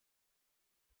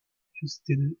 Just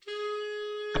did it.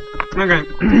 Okay.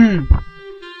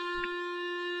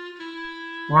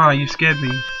 Wow, you scared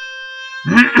me.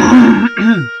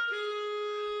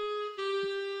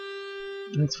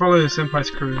 Let's follow the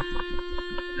Senpai's crew.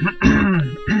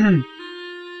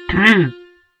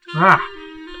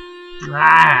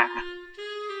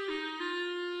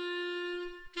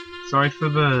 Sorry for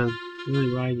the really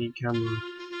laggy camera.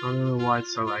 I don't know why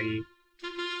it's so laggy.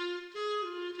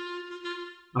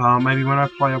 Maybe when I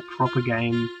play a proper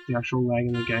game, the actual lag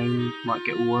in the game might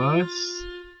get worse.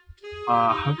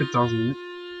 I hope it doesn't,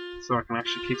 so I can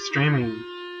actually keep streaming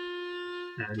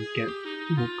and get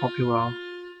more popular,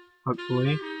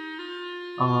 hopefully.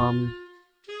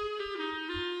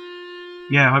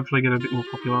 Yeah, hopefully get a bit more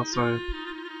popular so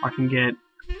I can get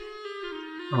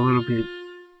a little bit,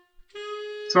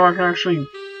 so I can actually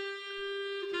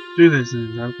do this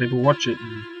and have people watch it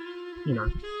and, you know.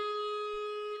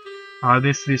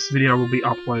 This video will be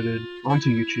uploaded onto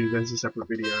YouTube as a separate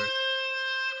video.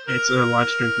 It's a live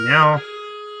stream for now,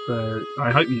 but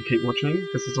I hope you keep watching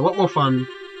because it's a lot more fun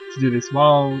to do this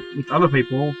while with other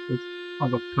people, with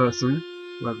other person,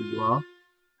 whoever you are.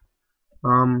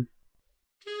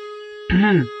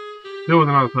 Do it with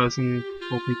another person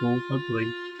or people, hopefully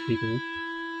people.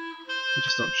 They're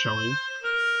just not showing.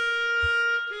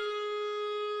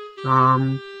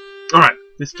 Alright,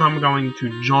 this time we're going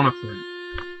to Jonathan.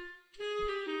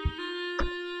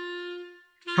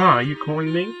 Huh, are you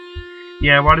calling me?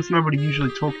 Yeah, why does nobody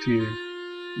usually talk to you?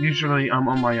 Usually I'm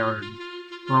on my own.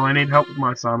 Well, I need help with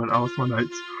my assignment. I lost my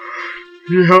notes.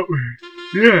 Can you help me?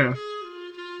 Yeah.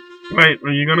 Wait,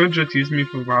 are you gonna just use me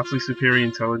for vastly superior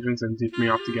intelligence and diff me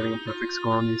after getting a perfect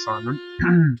score on the assignment?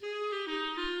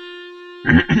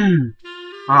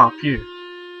 Ah, phew.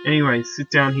 Anyway, sit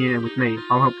down here with me.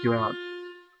 I'll help you out.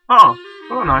 Oh,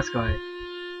 what a nice guy.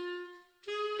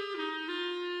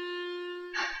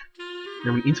 We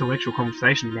have an intellectual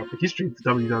conversation about the history of the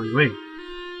WWE.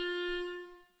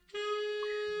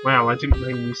 Wow, I didn't know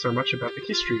you knew so much about the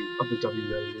history of the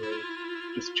WWE.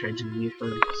 Just changing the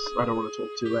earphones. I don't want to talk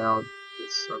too loud,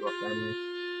 because I've got family.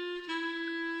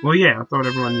 Well, yeah, I thought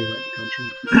everyone knew about the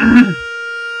country.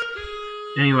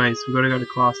 Anyways, we've got to go to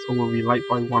class or we'll be late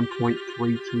by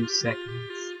 1.32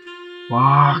 seconds.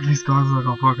 Wow, this guy's like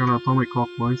a fucking atomic clock,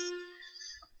 boys.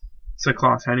 So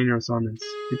class, hand in your assignments.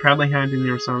 You proudly hand in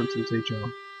your assignment to the teacher.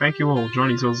 Thank you all.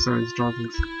 Johnny's also known as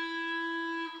Jonathan's.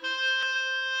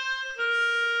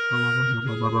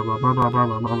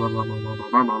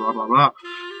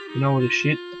 You know all this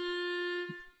shit?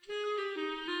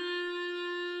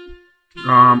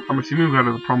 I'm assuming we'll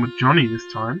go to the prom with Johnny this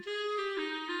time.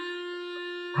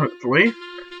 Hopefully.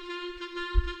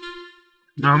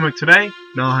 No homework today?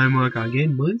 No homework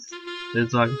again, boys.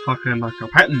 There's like fucking like a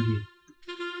pattern here.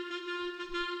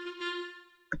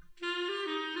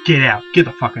 Get out! Get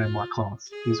the fuck out of my class,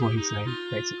 is what he's saying,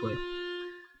 basically.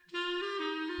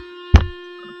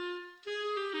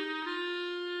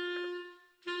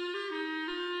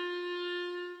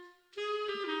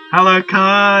 Hello,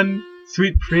 Khan!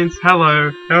 Sweet Prince,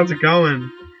 hello. How's it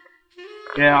going?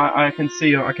 Yeah, I can see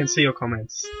your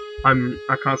comments.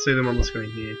 I can't see them on the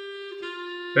screen here.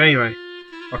 But anyway,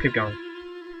 I'll keep going.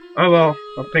 Oh well,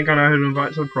 I think I know who to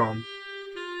invite to the prom.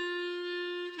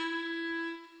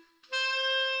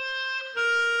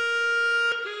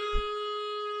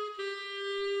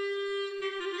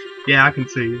 Yeah, I can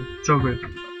see you. It's all good.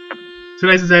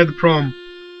 Today's the day of the prom.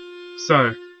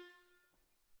 So,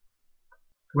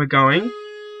 we're going.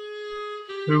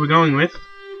 Who are we going with?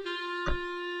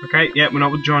 Okay, yeah, we're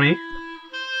not with Johnny.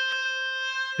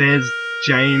 There's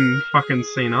Jane fucking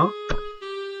Cena.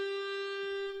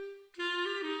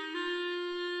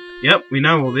 Yep, we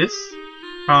know all this.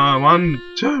 1,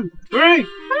 2, 3!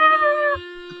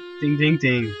 Ding, ding,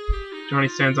 ding. Johnny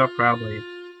stands up proudly.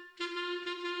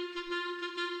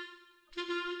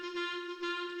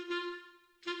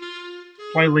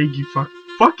 Play League, you fuck.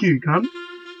 Fuck you, cunt.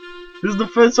 This is the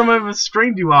first time I ever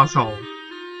streamed, you asshole.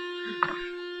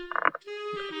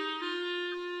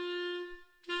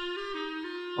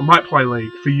 I might play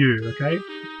League for you, okay?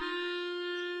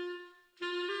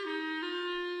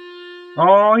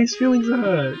 Oh, his feelings are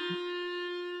hurt.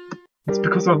 It's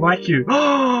because I like you.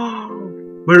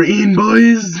 We're in,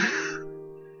 boys!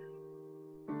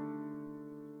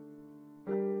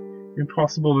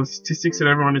 Impossible. The statistics that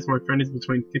everyone is my friend is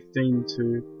between 15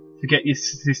 to... Forget your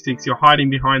statistics, you're hiding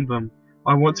behind them.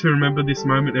 I want to remember this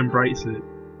moment and embrace it.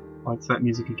 Oh, it's that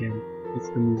music again. It's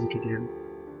the music again.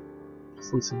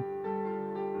 Just listen.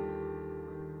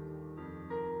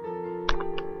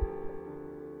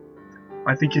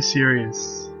 I think you're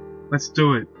serious. Let's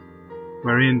do it.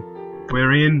 We're in.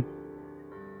 We're in.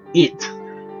 It.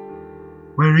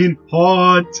 We're in.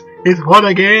 Hot. It's hot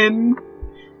again.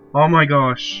 Oh my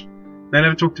gosh. They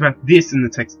never talked about this in the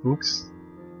textbooks.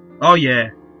 Oh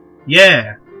yeah.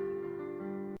 Yeah.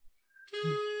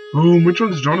 Boom. Which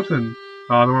one's Jonathan?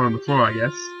 Oh, the one on the floor, I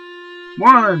guess.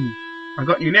 1. I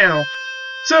got you now.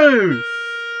 2.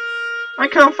 I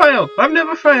can't fail. I've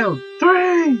never failed.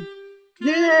 3.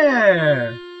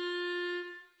 Yeah!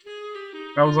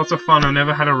 That was lots of fun. I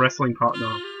never had a wrestling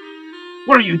partner.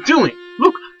 What are you doing?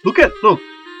 Look! Look!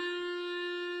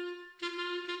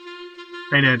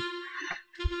 Hey, Ned.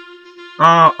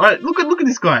 Look at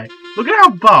this guy. Look at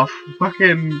how buff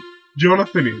fucking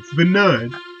Jonathan is. The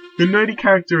nerd. The nerdy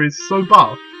character is so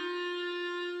buff.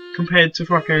 Compared to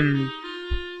fucking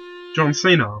John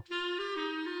Cena.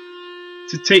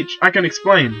 To teach, I can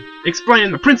explain. Explain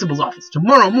in the principal's office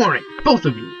tomorrow morning, both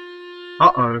of you.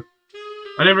 Uh-oh.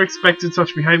 I never expected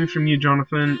such behavior from you,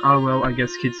 Jonathan. Oh well, I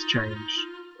guess kids change.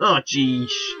 Oh,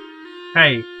 jeez.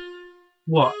 Hey.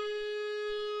 What?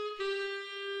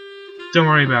 Don't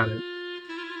worry about it.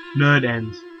 Nerd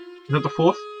end. Is that the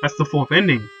 4th? That's the 4th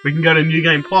ending. We can go to New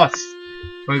Game Plus.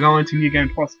 We're going to New Game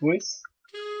Plus, boys.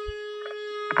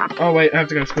 Oh wait, I have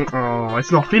to go to school. Oh,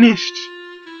 it's not finished.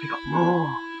 We got more.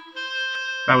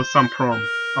 That was some prom.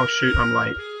 Oh shoot, I'm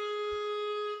late.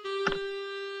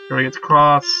 Gotta get to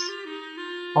class.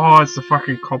 Oh, it's the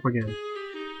fucking cop again.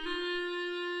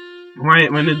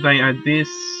 Wait, when did they add this?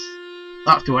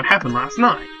 After what happened last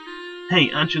night.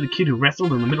 Hey, aren't you the kid who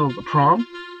wrestled in the middle of the prom?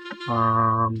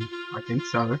 I think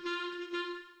so.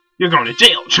 You're going to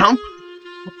jail, chump!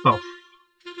 What the f...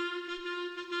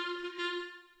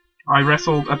 I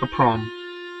wrestled at the prom.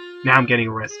 Now I'm getting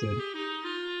arrested.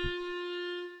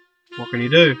 What can you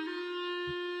do?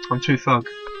 I'm too thug.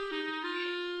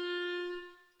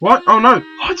 What? Oh no!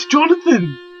 Oh, it's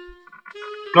Jonathan!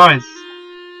 Guys.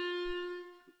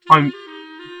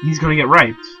 He's gonna get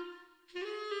raped.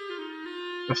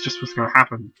 That's just what's gonna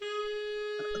happen.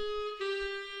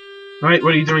 Wait,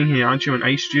 what are you doing here? Aren't you an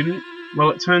A student?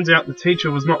 Well, it turns out the teacher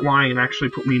was not lying and actually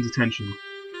put me in detention.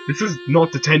 This is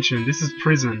not detention, this is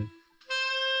prison.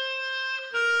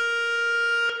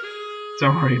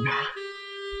 Don't worry about it.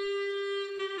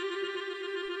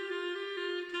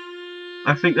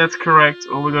 I think that's correct.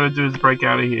 All we gotta do is break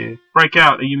out of here. Break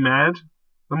out, are you mad?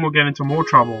 Then we'll get into more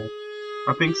trouble.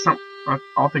 I'll think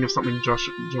of something,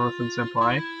 Jonathan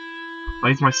Senpai. Oh,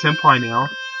 he's my senpai now.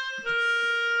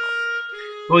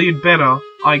 Well, you'd better.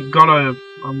 I'm gonna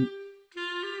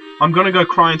go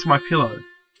cry into my pillow.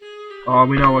 Oh,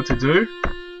 we know what to do.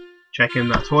 Check in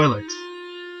the toilet.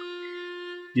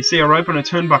 You see a rope and a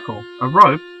turnbuckle. A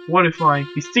rope? What if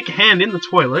you stick a hand in the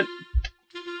toilet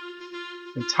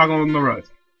and tug on the rope?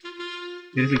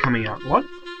 It isn't coming out. What?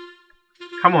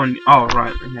 Come on. Oh,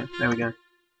 right. Okay, there we go.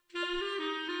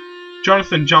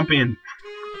 Jonathan, jump in.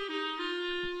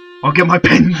 I'll get my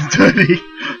pens dirty.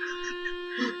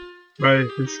 Bro,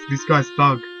 this guy's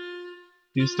thug.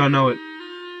 You just don't know it.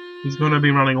 He's gonna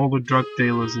be running all the drug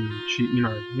dealers and shit, you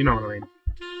know what I mean.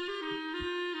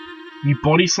 You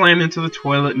body slam into the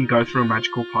toilet and go through a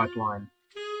magical pipeline.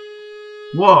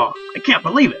 Whoa, I can't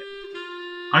believe it!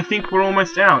 I think we're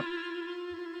almost out.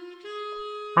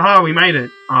 Aha, we made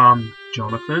it.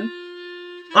 Jonathan?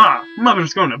 Ah,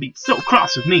 Mother's gonna be so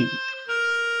cross with me.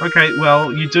 Okay,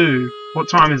 well, you do. What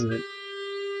time is it?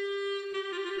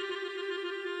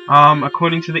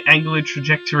 According to the angular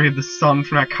trajectory of the sun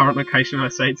from our current location, I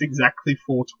say it's exactly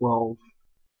 4:12.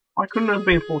 Why couldn't it have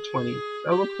been 4:20?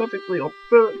 That was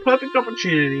perfect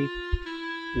opportunity.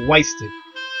 Wasted.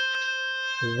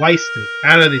 Wasted.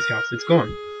 Out of this house. It's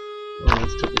gone. Oh,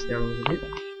 let's take this down a little bit.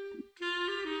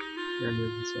 And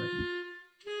move this way.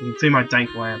 You can see my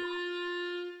dank lamp.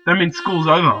 That means school's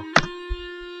over.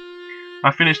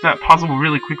 I finished that puzzle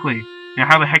really quickly. Now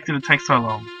how the heck did it take so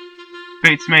long?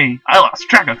 Beats me. I lost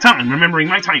track of time remembering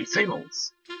my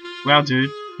timetables. Wow, dude,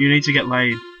 you need to get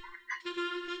laid.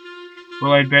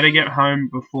 Well, I'd better get home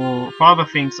before Father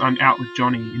thinks I'm out with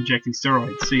Johnny injecting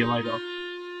steroids. See you later.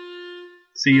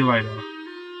 See you later.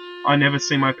 I never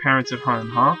see my parents at home,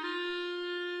 huh?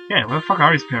 Yeah, where the fuck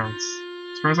are his parents?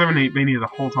 His parents haven't been here the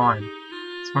whole time.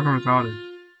 It's fucking retarded.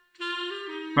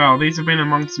 Well, these have been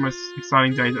amongst the most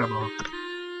exciting days ever.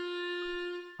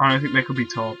 I don't think they could be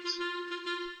topped.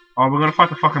 Oh, we're gonna fight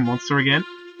the fucking monster again?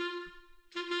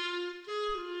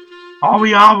 Oh,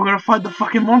 we are! We're gonna fight the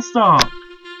fucking monster!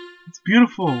 It's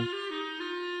beautiful!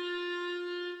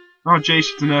 Oh, jeez,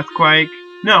 it's an earthquake.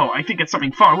 No, I think it's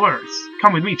something far worse.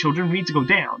 Come with me, children, we need to go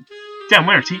down. Down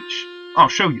where, Teach? I'll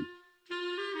show you.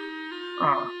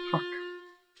 Oh, fuck.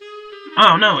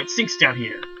 Oh no, it stinks down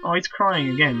here. Oh, he's crying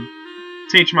again.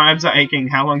 Teach, my abs are aching.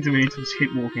 How long do we need to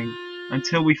keep walking?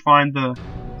 Until we find the...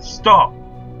 Stop!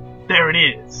 There it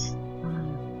is! A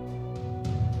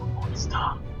monster.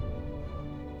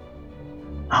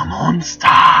 A monster!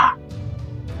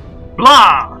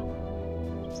 Blah!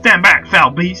 Stand back, foul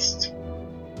beast!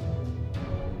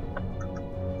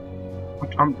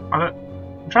 I'm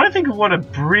trying to think of what a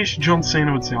British John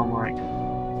Cena would sound like.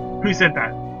 Who said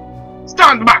that?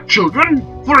 Stand back,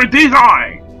 children, for it is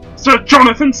I, Sir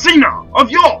Jonathan Cena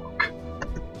of York!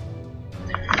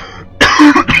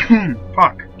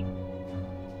 Fuck.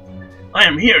 I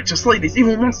am here to slay this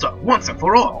evil monster once and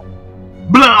for all.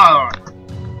 Blah!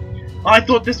 I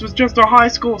thought this was just a high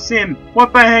school sim.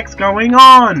 What the heck's going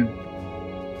on?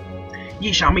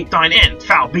 Ye shall meet thine end,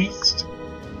 foul beast.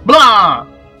 Blah!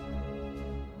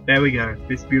 There we go.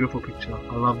 This beautiful picture.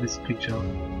 I love this picture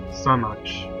so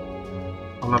much.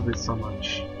 I love this so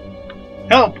much.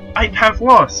 Help! I have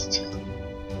lost!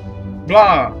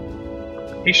 Blah!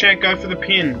 He shan't go for the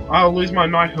pin. I'll lose my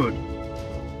knighthood.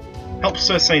 Help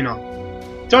Sir Cena.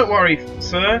 Don't worry,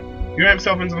 sir. You ran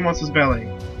himself into the monster's belly.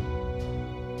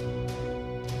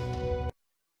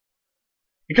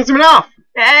 It cuts him enough!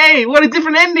 Hey! What a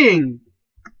different ending!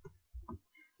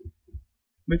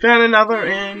 We found another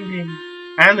ending.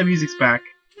 And the music's back.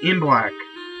 In black.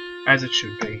 As it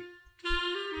should be.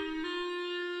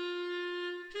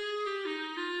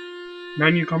 No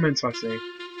new comments, I see.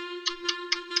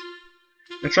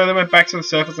 And so they went back to the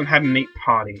surface and had a neat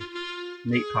party.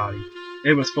 Neat party.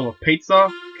 It was full of pizza,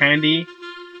 candy,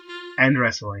 and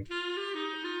wrestling.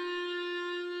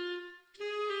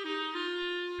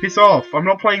 Piss off, I'm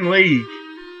not playing League.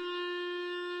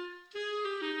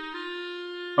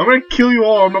 I'm gonna kill you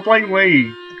all, I'm not playing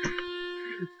League.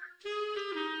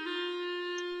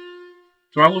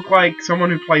 Do I look like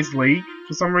someone who plays League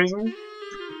for some reason?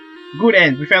 Good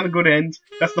end, we found the good end.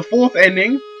 That's the fourth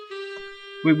ending.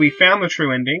 We found the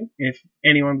true ending, if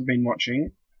anyone's been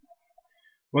watching.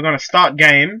 We're gonna start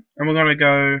game, and we're gonna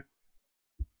go...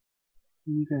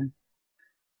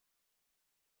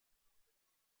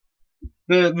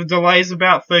 The delay is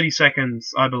about 30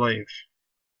 seconds, I believe.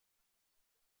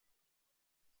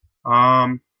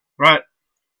 Right.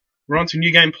 We're on to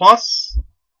New Game Plus.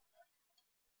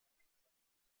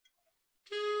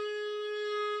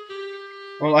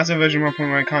 Well, as a version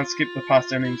 1.1, I can't skip the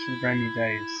past endings for the brand new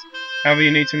days. However,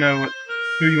 you need to know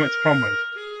who you went to prom with.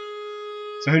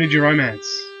 So who did you romance?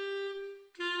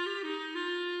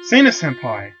 Cena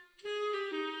Senpai.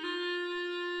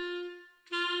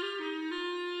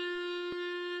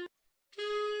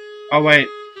 Oh wait.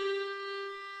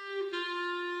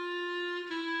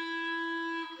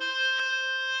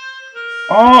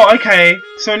 Oh, okay.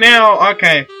 So now,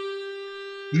 okay.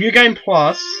 New Game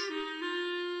Plus.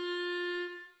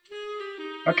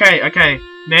 Okay.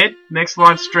 Ned, next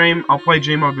live stream, I'll play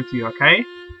Gmod with you, okay?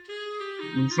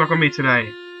 It's not gonna be today.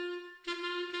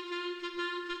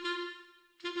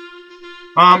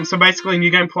 So basically,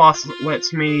 New Game Plus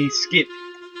lets me skip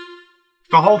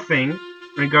the whole thing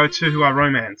and go to who I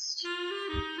romanced.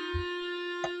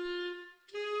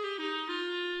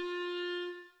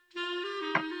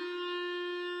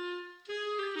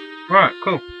 Alright,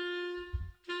 cool.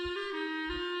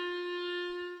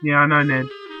 Yeah, I know, Ned.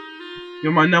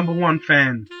 You're my #1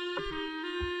 fan.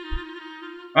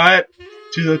 Alright,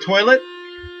 to the toilet.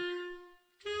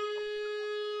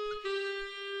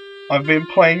 I've been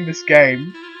playing this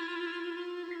game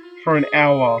for an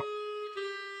hour.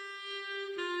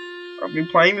 I've been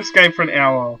playing this game for an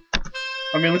hour.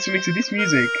 I've been listening to this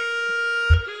music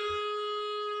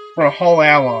for a whole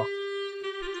hour.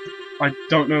 I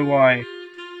don't know why.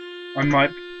 I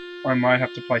might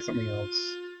have to play something else.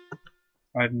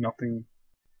 I have nothing.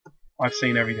 I've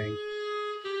seen everything.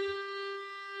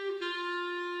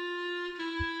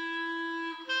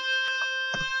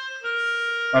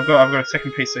 I've got a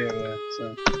second PC over there,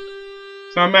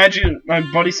 so imagine I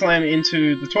body slam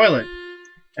into the toilet,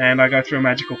 and I go through a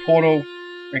magical portal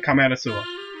and come out of sewer.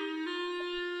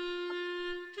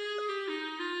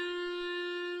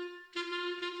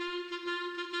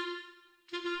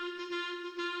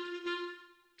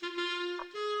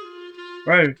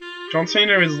 Bro, John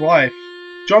Cena is life.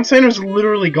 John Cena is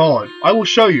literally God. I will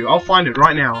show you. I'll find it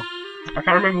right now. I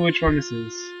can't remember which one this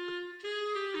is.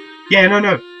 Yeah,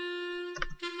 no.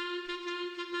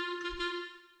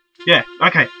 Yeah,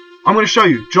 okay. I'm gonna show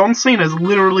you. John Cena is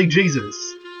literally Jesus.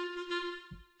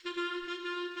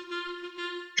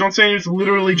 John Cena is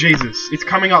literally Jesus. It's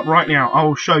coming up right now. I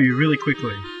will show you really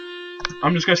quickly.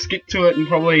 I'm just gonna skip to it and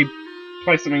probably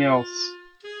play something else.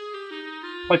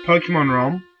 Play Pokemon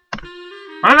ROM.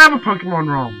 I don't have a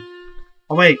Pokemon ROM.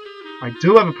 Oh wait, I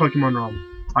do have a Pokemon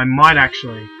ROM. I might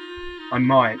actually. I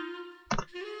might.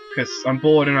 Because I'm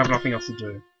bored and I have nothing else to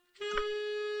do.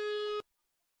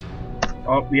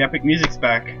 Oh, the epic music's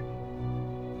back.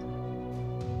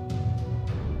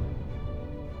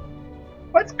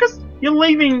 That's because you're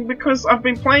leaving because I've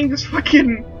been playing this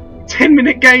fucking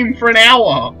 10-minute game for an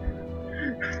hour.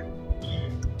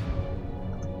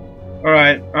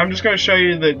 Alright, I'm just going to show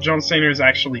you that John Cena is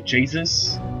actually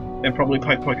Jesus, then probably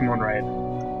play Pokemon Red.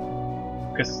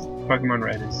 Because Pokemon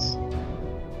Red is...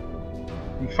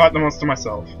 and fight the monster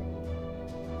myself.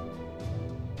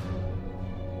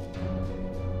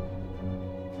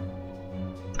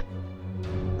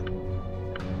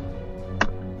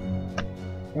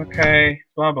 Okay,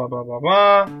 blah blah blah blah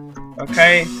blah.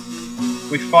 Okay,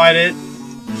 we fight it.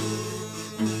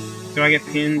 Do I get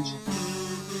pinned?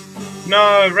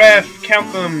 No, ref,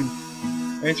 count them.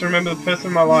 I need to remember the person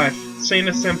in my life.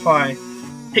 Cena Senpai.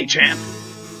 Hey champ.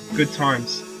 Good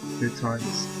times. Good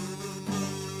times.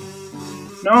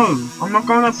 No, I'm not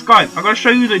going on Skype. I gotta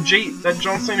show you that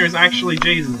John Cena is actually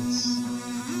Jesus.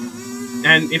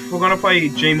 And if we're gonna play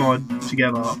Gmod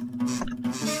together,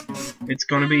 it's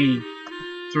gonna be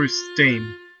through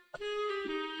Steam.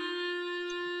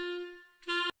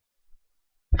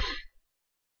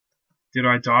 Did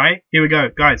I die? Here we go,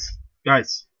 guys.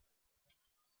 Guys.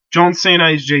 John Cena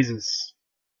is Jesus.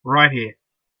 Right here.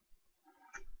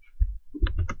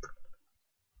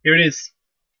 Here it is.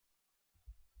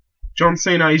 John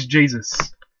Cena is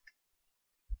Jesus.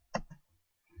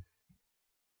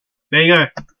 There you go.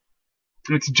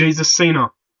 It's Jesus Cena.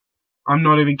 I'm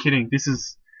not even kidding. This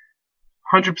is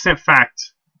 100%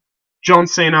 fact. John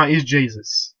Cena is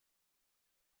Jesus.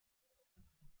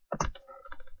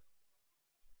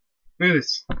 Look at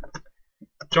this.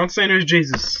 John Cena is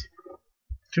Jesus.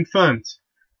 Confirmed.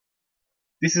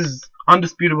 This is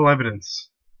undisputable evidence.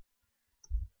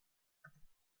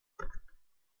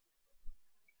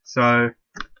 So,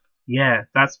 yeah,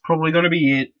 that's probably going to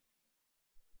be it.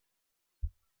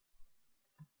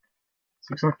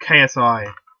 Looks like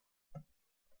KSI.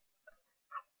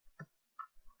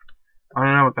 I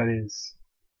don't know what that is.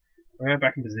 I'll go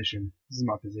back in position. This is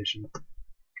my position.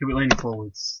 Could be leaning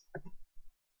forwards.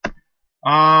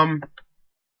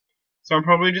 So I'm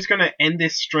probably just going to end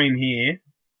this stream here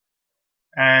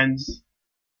and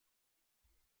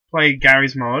play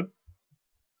Gary's mod.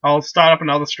 I'll start up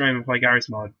another stream and play Gary's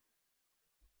mod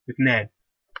with Ned.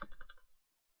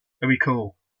 It'll be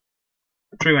cool.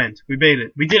 True end. We beat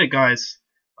it. We did it, guys.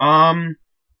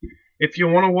 If you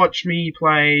want to watch me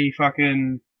play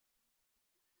fucking...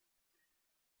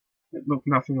 It looked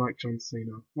nothing like John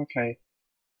Cena. Okay.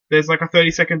 There's like a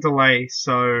 30-second delay,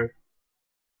 so...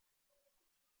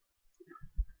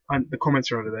 The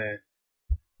comments are over there.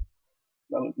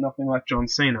 They look nothing like John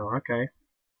Cena. Okay.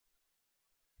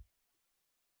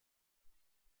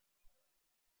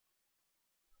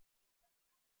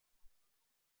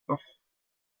 Oh,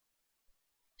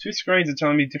 two screens are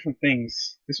telling me different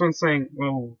things. This one's saying,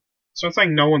 well, this one's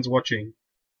saying no one's watching.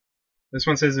 This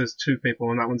one says there's 2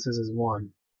 people, and that one says there's 1.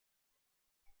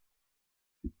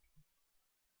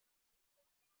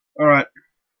 Alright.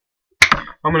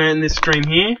 I'm gonna end this stream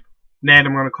here. Ned,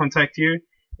 I'm gonna contact you.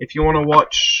 If you wanna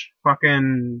watch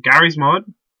fucking Gary's mod,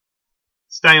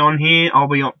 stay on here. I'll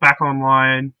be back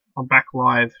online. I'm back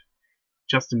live.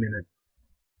 Just a minute.